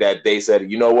fact that they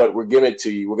said, you know what, we're giving it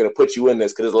to you. We're going to put you in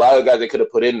this because there's a lot of guys they could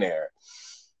have put in there.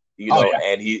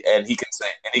 And he can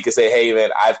say, hey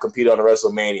man, I've competed on a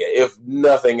WrestleMania. If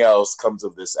nothing else comes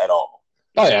of this at all.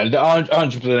 Oh yeah,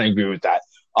 100% agree with that.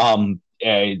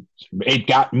 It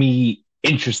got me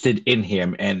interested in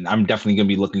him, and I'm definitely gonna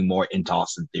be looking more into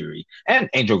Austin Theory and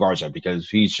Angel Garza because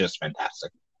he's just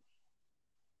fantastic.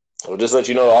 Well, just to let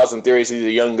you know, Austin Theory, he's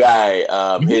a young guy.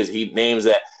 He names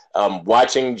that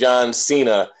watching John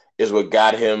Cena is what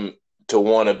got him to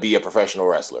want to be a professional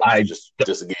wrestler. Just to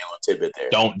give you a little tidbit there.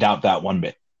 Don't doubt that one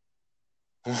bit.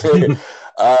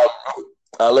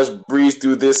 Let's breeze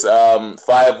through this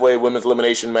 5-way women's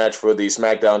elimination match for the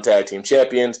SmackDown Tag Team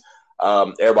Champions.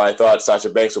 Everybody thought Sasha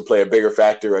Banks would play a bigger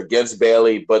factor against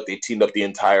Bayley, but they teamed up the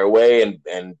entire way, and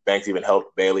Banks even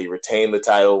helped Bayley retain the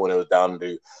title when it was down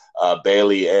to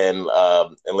Bayley and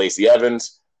Lacey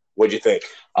Evans. What'd you think?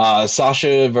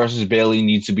 Sasha versus Bayley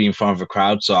needs to be in front of a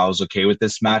crowd, so I was okay with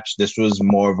this match. This was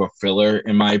more of a filler,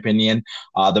 in my opinion.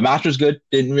 The match was good.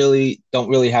 Don't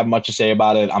really have much to say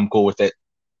about it. I'm cool with it.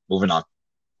 Moving on.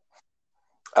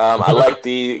 I like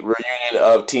the reunion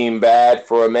of Team Bad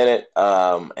for a minute,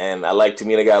 and I like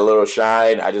Tamina got a little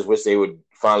shine. I just wish they would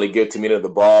finally give Tamina the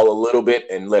ball a little bit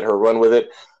and let her run with it.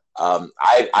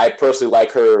 I personally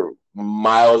like her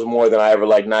miles more than I ever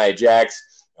liked Nia Jax.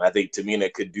 I think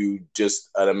Tamina could do just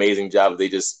an amazing job if they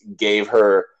just gave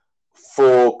her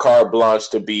full carte blanche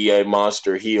to be a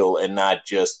monster heel and not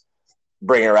just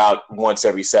bring her out once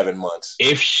every 7 months.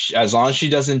 As long as she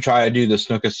doesn't try to do the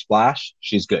Snuka splash,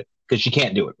 she's good because she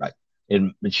can't do it right.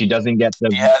 She doesn't get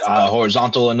the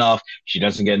horizontal enough. She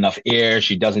doesn't get enough air.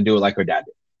 She doesn't do it like her dad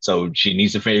did. So she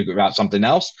needs to figure out something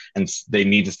else, and they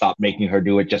need to stop making her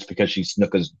do it just because she's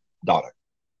Snuka's daughter.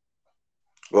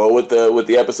 Well, with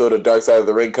the episode of Dark Side of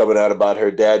the Ring coming out about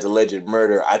her dad's alleged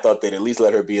murder, I thought they'd at least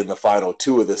let her be in the final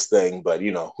 2 of this thing, but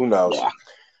who knows? Yeah.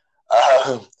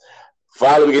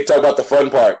 Finally, we can talk about the fun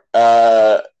part.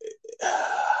 How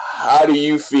do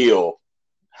you feel?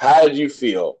 How did you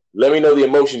feel? Let me know the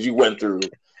emotions you went through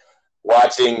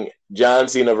watching John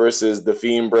Cena versus The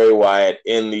Fiend Bray Wyatt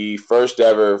in the first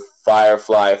ever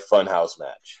Firefly Funhouse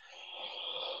match.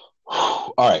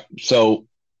 All right, so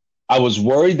I was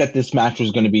worried that this match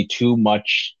was going to be too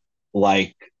much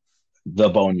like the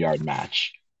Boneyard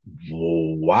match.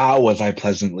 Wow, was I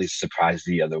pleasantly surprised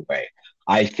the other way.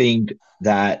 I think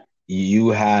that you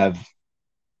have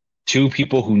 2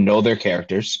 people who know their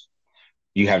characters.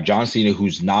 You have John Cena,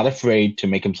 who's not afraid to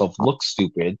make himself look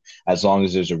stupid as long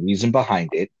as there's a reason behind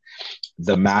it.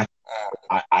 The match,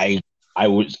 I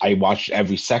watched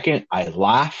every second. I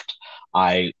laughed.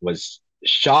 I was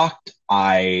shocked.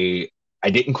 I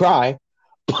didn't cry,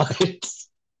 but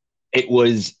it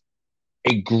was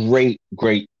a great.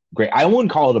 I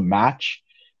wouldn't call it a match,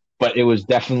 but it was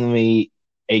definitely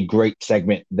a great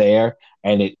segment there,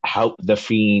 and it helped The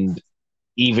Fiend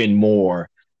even more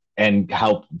and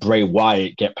helped Bray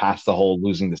Wyatt get past the whole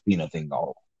losing the Cena thing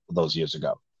all those years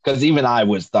ago. Because even I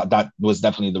thought that was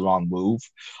definitely the wrong move,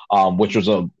 which was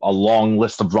a long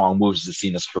list of wrong moves to see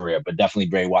in his career, but definitely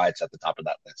Bray Wyatt's at the top of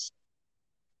that list.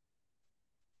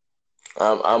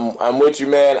 I'm with you,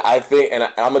 man. I think, and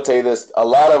I'm gonna tell you this: a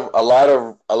lot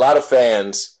of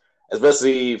fans,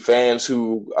 especially fans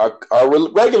who are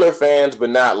regular fans, but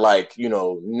not like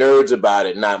nerds about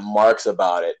it, not marks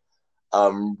about it,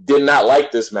 did not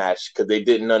like this match because they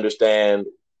didn't understand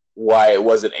why it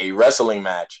wasn't a wrestling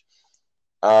match.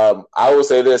 I will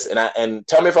say this, and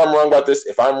tell me if I'm wrong about this.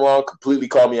 If I'm wrong, completely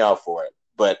call me out for it.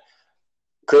 But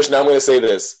Christian, I'm going to say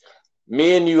this: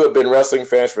 me and you have been wrestling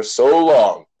fans for so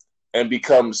long and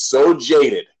become so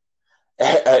jaded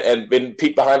and been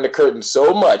peeked behind the curtain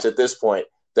so much at this point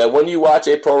that when you watch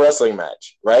a pro wrestling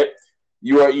match, right,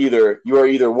 you are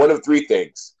either one of three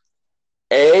things.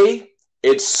 A,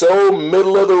 it's so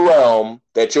middle of the realm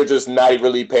that you're just not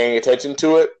really paying attention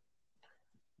to it.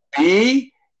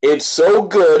 B, it's so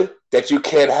good that you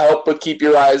can't help but keep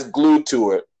your eyes glued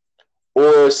to it.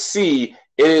 Or C,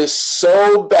 it is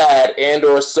so bad and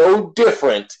or so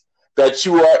different that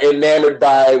you are enamored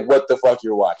by what the fuck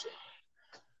you're watching.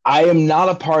 I am not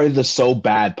a part of the so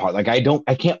bad part. Like I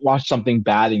can't watch something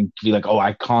bad and be like, oh,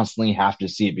 I constantly have to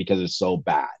see it because it's so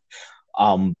bad.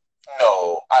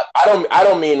 No, I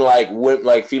don't mean like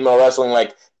female wrestling,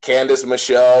 like Candice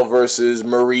Michelle versus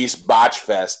Maurice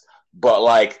Botchfest, but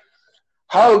like,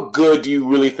 how good do you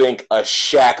really think a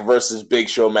Shaq versus Big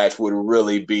Show match would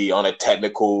really be on a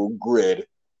technical grid?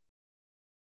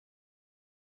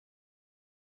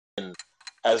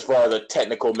 As far as a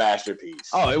technical masterpiece.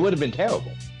 Oh, it would have been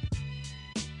terrible.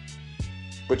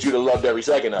 But you'd have loved every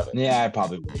second of it. Yeah, I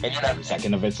probably would. And every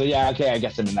second of it. So yeah, okay, I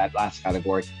guess I'm in that last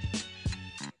category.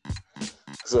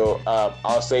 So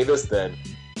I'll say this then.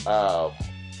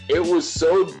 It was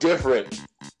so different,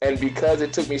 and because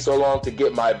it took me so long to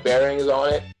get my bearings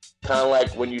on it, kind of like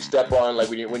when you step on, like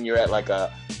when you're at like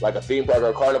a theme park or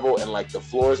a carnival, and like the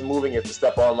floor is moving, you have to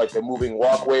step on like the moving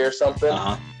walkway or something.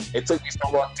 Uh-huh. It took me so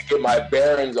long to get my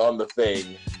bearings on the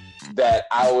thing that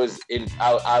I was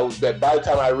that by the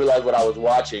time I realized what I was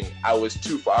watching, I was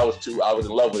in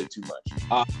love with it too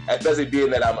much. Especially being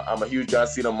that I'm a huge John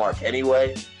Cena mark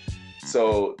anyway,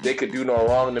 so they could do no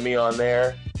wrong to me on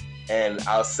there. And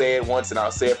I'll say it once and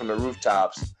I'll say it from the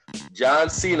rooftops: John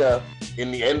Cena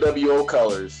in the NWO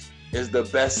colors is the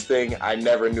best thing I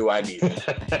never knew I needed.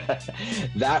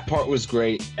 That part was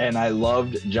great, and I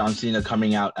loved John Cena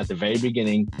coming out at the very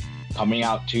beginning, coming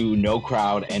out to no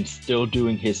crowd and still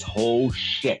doing his whole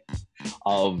shit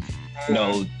of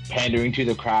pandering to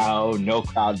the crowd, no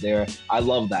crowd there. I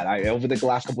love that. Over the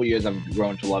last couple of years, I've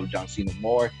grown to love John Cena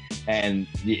more, and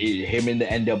him in the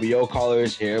NWO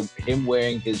colors, him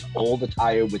wearing his old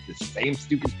attire with the same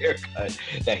stupid haircut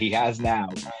that he has now.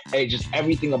 Hey, just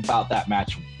everything about that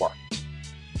match worked.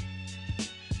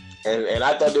 And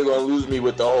I thought they were going to lose me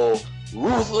with the whole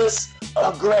ruthless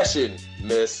aggression,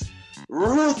 miss.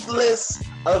 Ruthless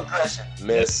aggression,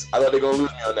 miss. I thought they were going to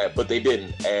lose me on that, but they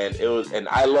didn't. And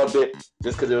I loved it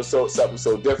just because it was something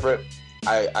so different.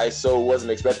 I so wasn't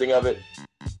expecting of it.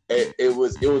 It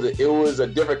was a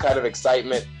different kind of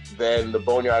excitement than the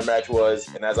Boneyard match was.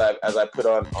 And as I put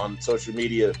on social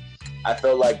media, I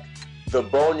felt like the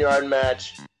Boneyard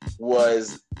match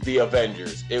was the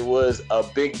Avengers. It was a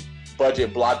big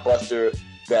budget blockbuster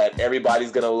that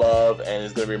everybody's gonna love and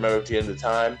is gonna remember to the end of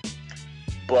time.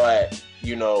 But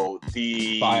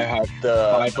the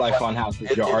Firefly Funhouse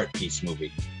is your art piece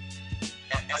movie.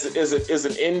 Is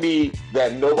an indie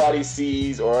that nobody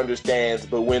sees or understands,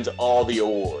 but wins all the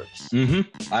awards.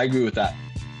 Mm-hmm. I agree with that.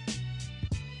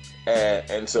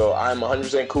 And so I'm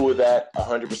 100% cool with that.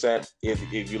 100%.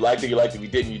 If you liked it, you liked it. If you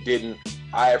didn't, you didn't.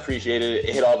 I appreciated it.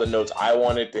 It hit all the notes I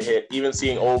wanted to hit. Even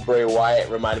seeing old Bray Wyatt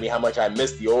reminded me how much I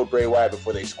missed the old Bray Wyatt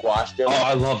before they squashed him. Oh,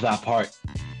 I love that part.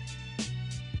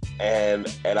 And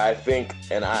I think,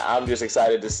 I'm just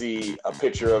excited to see a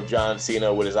picture of John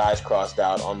Cena with his eyes crossed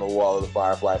out on the wall of the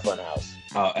Firefly Funhouse.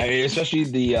 Especially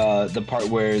the part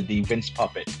where the Vince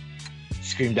puppet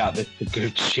screamed out the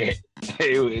good shit.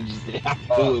 It was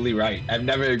absolutely right. I've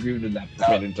never agreed with that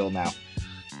until now.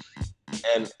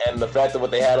 And the fact that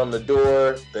what they had on the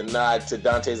door, the nod to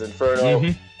Dante's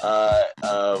Inferno,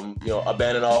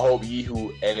 abandon all hope, ye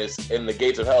who, and it's in the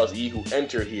gates of hell is ye who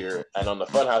enter here, and on the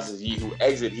funhouse is ye who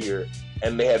exit here.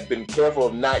 And they have been careful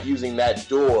of not using that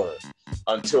door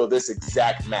until this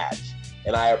exact match,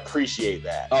 and I appreciate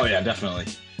that. Oh yeah, definitely.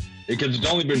 Because it's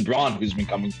only been Braun who's been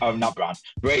coming, not Braun,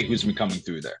 Bray who's been coming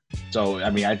through there. So I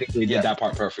mean, I think they did that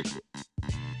part perfectly.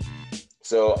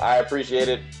 So I appreciate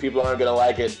it. People aren't going to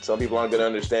like it. Some people aren't going to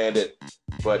understand it.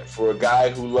 But for a guy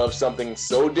who loves something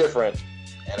so different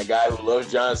and a guy who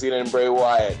loves John Cena and Bray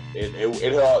Wyatt, it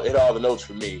hit all the notes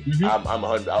for me. Mm-hmm. I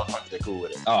was 100% cool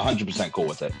with it. 100% cool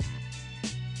with it.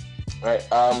 All right.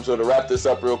 So to wrap this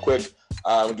up real quick,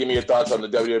 give me your thoughts on the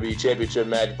WWE Championship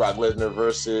match: Brock Lesnar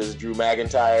versus Drew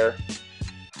McIntyre.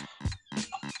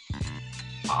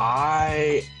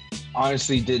 I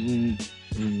honestly didn't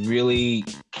really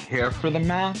care for the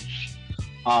match.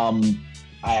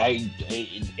 I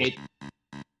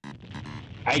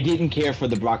didn't care for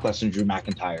the Brock Lesnar Drew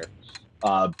McIntyre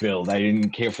build. I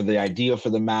didn't care for the idea for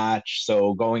the match.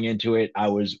 So going into it, I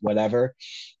was whatever.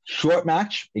 Short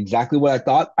match, exactly what I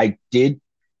thought. I did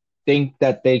think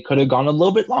that they could have gone a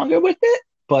little bit longer with it,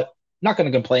 but not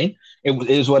going to complain. It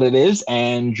is what it is,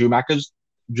 and Drew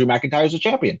McIntyre is a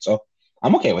champion, so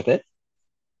I'm okay with it.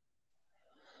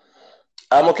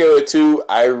 I'm okay with it too.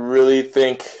 I really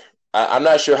think I'm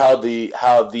not sure how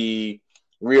the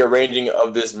rearranging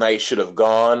of this night should have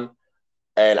gone,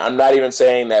 and I'm not even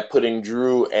saying that putting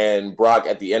Drew and Brock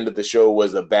at the end of the show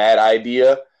was a bad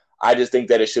idea. I just think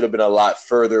that it should have been a lot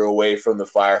further away from the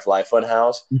Firefly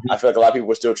Funhouse. Mm-hmm. I feel like a lot of people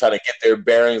were still trying to get their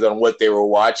bearings on what they were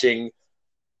watching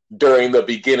during the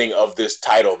beginning of this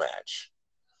title match.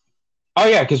 Oh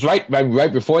yeah, because right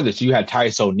before this, you had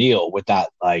Titus O'Neil with that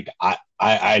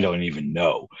I don't even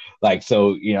know.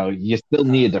 So you still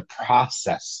needed to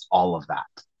process all of that.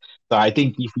 So I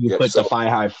think if you put the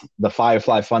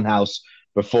Firefly Funhouse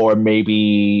before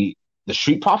maybe the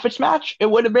Street Profits match, it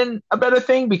would have been a better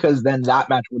thing, because then that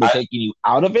match would have taken you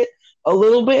out of it a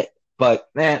little bit. But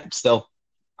still,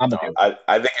 I'm okay.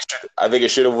 I think it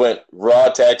should have went Raw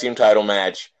Tag Team Title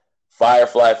match,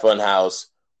 Firefly Funhouse,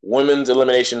 Women's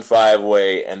Elimination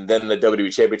 5-Way, and then the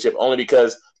WWE Championship. Only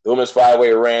because the Women's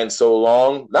 5-Way ran so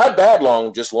long, not bad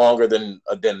long, just longer than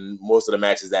most of the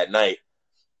matches that night.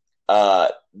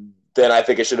 Then I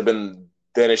think it should have been.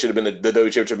 Then it should have been the WWE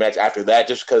Championship match after that,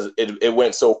 just because it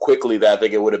went so quickly that I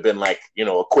think it would have been a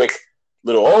quick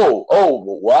little, oh,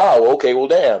 wow, okay, well,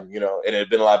 damn, and it had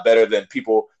been a lot better than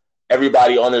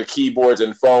everybody on their keyboards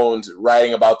and phones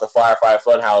writing about the Firefly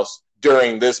Funhouse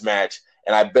during this match.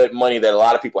 And I bet money that a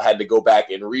lot of people had to go back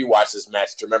and rewatch this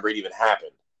match to remember it even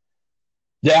happened.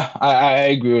 Yeah, I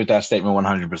agree with that statement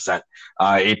 100%.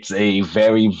 It's a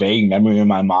very vague memory in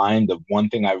my mind. The one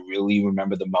thing I really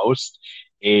remember the most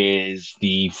is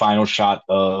the final shot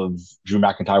of Drew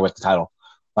McIntyre with the title.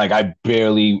 I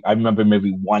remember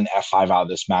maybe one F5 out of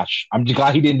this match. I'm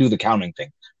glad he didn't do the counting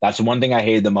thing. That's the one thing I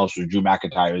hated the most with Drew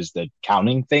McIntyre, is the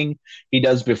counting thing he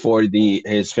does before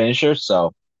his finisher.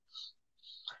 So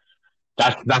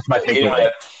that's my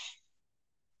takeaway.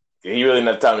 He really didn't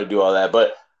have time to do all that.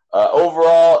 But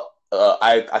overall,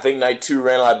 I think night 2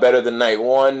 ran a lot better than night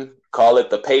 1. Call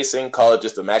it the pacing, call it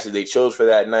just the matches they chose for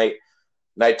that night.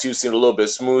 Night 2 seemed a little bit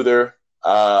smoother.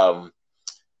 Overall,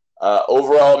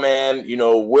 man,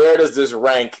 where does this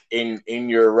rank in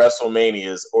your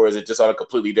WrestleManias, or is it just on a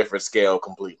completely different scale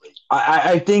completely?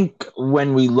 I think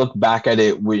when we look back at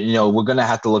it, we're going to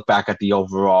have to look back at the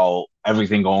overall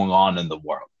everything going on in the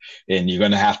world. And you're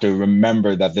going to have to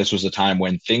remember that this was a time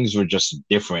when things were just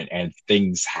different, and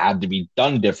things had to be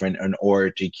done different in order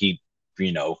to keep,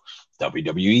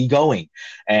 WWE going.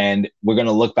 And we're going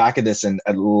to look back at this, and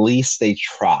at least they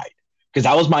tried. Because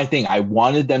that was my thing. I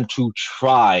wanted them to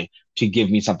try to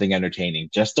give me something entertaining.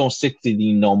 Just don't stick to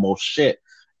the normal shit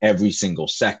every single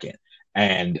second.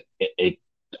 And it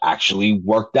actually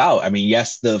worked out. I mean,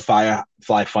 yes, the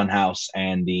Firefly Funhouse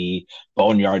and the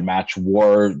Boneyard match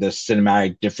were the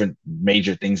cinematic different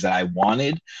major things that I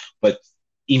wanted. But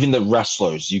even the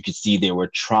wrestlers, you could see they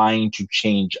were trying to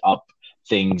change up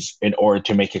things in order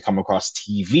to make it come across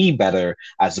TV better,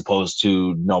 as opposed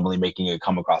to normally making it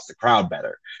come across the crowd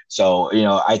better. So,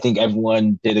 I think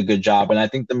everyone did a good job, and I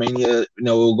think the Mania,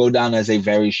 will go down as a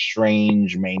very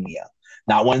strange Mania.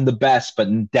 Not one of the best,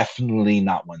 but definitely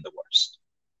not one of the worst.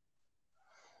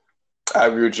 I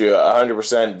agree with you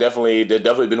 100%.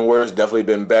 Definitely been worse, definitely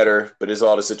been better, but it's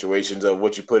all the situations of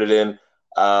what you put it in.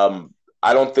 I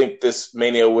don't think this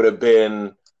Mania would have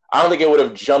been – I don't think it would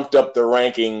have jumped up the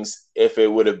rankings if it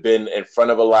would have been in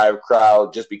front of a live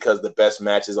crowd, just because the best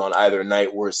matches on either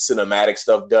night were cinematic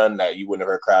stuff done that you wouldn't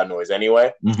have heard crowd noise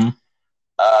anyway. Mm-hmm.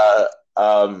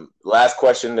 Last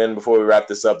question then before we wrap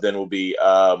this up then will be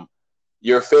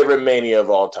your favorite Mania of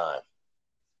all time.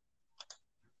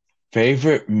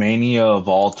 Favorite Mania of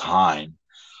all time?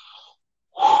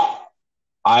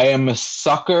 I am a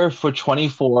sucker for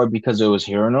 24 because it was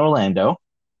here in Orlando.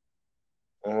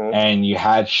 Mm-hmm. And you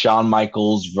had Shawn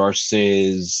Michaels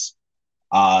versus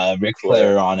Ric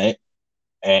Flair on it,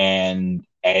 and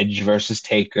Edge versus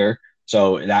Taker.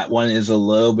 So that one is a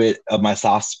little bit of my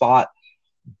soft spot.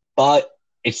 But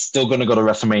it's still going to go to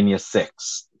WrestleMania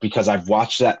 6 because I've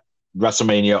watched that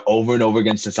WrestleMania over and over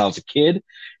again since I was a kid,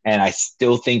 and I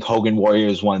still think Hogan Warrior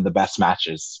is one of the best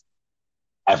matches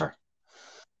ever.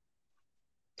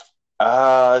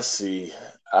 Let's see.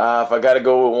 If I got to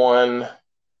go with one,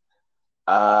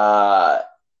 I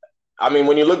mean,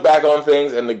 when you look back on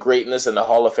things and the greatness and the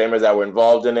Hall of Famers that were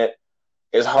involved in it,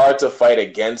 it's hard to fight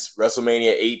against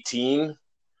WrestleMania 18.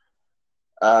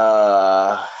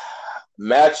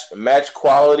 Match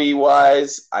quality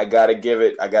wise, I gotta give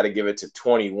it to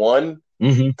 21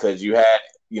 because you had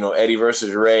Eddie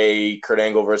versus Ray, Kurt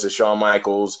Angle versus Shawn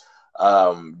Michaels,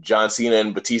 John Cena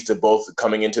and Batista both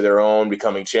coming into their own,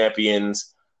 becoming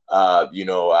champions. I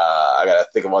gotta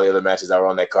think of all the other matches that were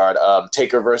on that card.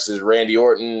 Taker versus Randy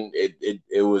Orton.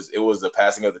 It was the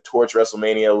passing of the torch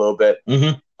WrestleMania a little bit.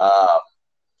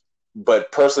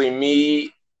 But personally,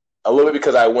 me, a little bit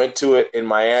because I went to it in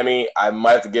Miami, I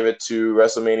might have to give it to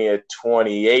WrestleMania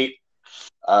 28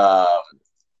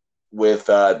 with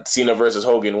Cena versus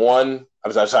Hogan 1.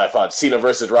 I'm sorry, Cena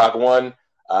versus Rock 1.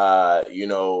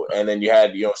 And then you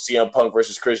had CM Punk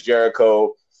versus Chris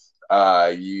Jericho.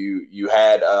 You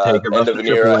had End of an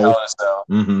Era, Hell in a Cell.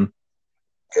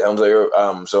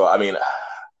 So I mean,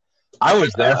 I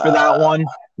was there for that one.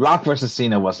 Rock versus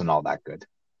Cena wasn't all that good.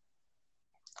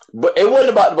 But it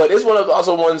wasn't about. But it's one of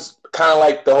also ones kind of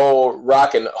like the whole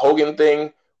Rock and Hogan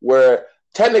thing, where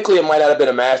technically it might not have been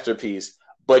a masterpiece,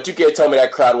 but you can't tell me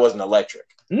that crowd wasn't electric.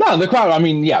 No, the crowd. I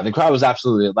mean, yeah, the crowd was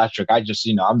absolutely electric. I just,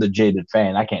 I'm the jaded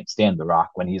fan. I can't stand The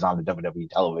Rock when he's on the WWE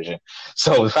television.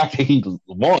 So the fact that he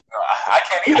won, I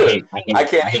can't either. I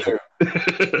can't either.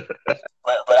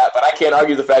 but I can't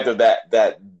argue the fact of that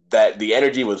the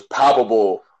energy was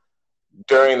palpable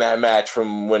during that match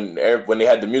from when they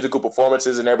had the musical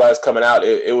performances and everybody's coming out.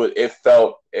 It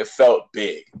felt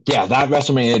big. Yeah, that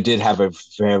WrestleMania did have a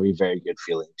very, very good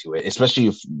feeling to it, especially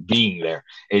if being there.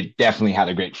 It definitely had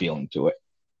a great feeling to it.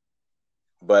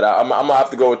 But I'm gonna have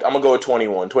to go. I'm gonna go with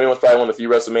 21. 21 is probably one of the few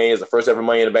WrestleManias, the first ever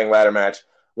Money in the Bank ladder match.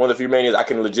 One of the few Manias I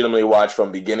can legitimately watch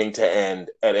from beginning to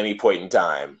end at any point in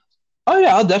time. Oh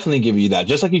yeah, I'll definitely give you that.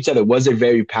 Just like you said, it was a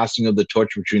very passing of the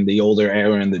torch between the older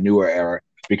era and the newer era.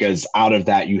 Because out of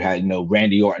that, you had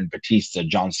Randy Orton, Batista,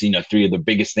 John Cena, three of the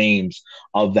biggest names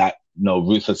of that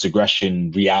ruthless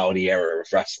aggression reality era of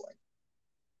wrestling.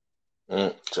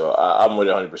 So I'm with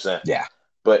it 100%. Yeah.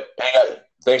 But hey,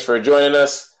 thanks for joining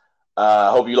us.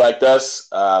 Hope you liked us.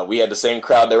 We had the same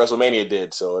crowd that WrestleMania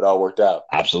did, so it all worked out.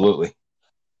 Absolutely.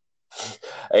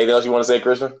 Anything else you want to say,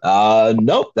 Christian?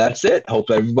 Nope, that's it. Hope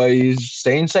everybody's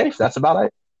staying safe. That's about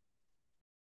it.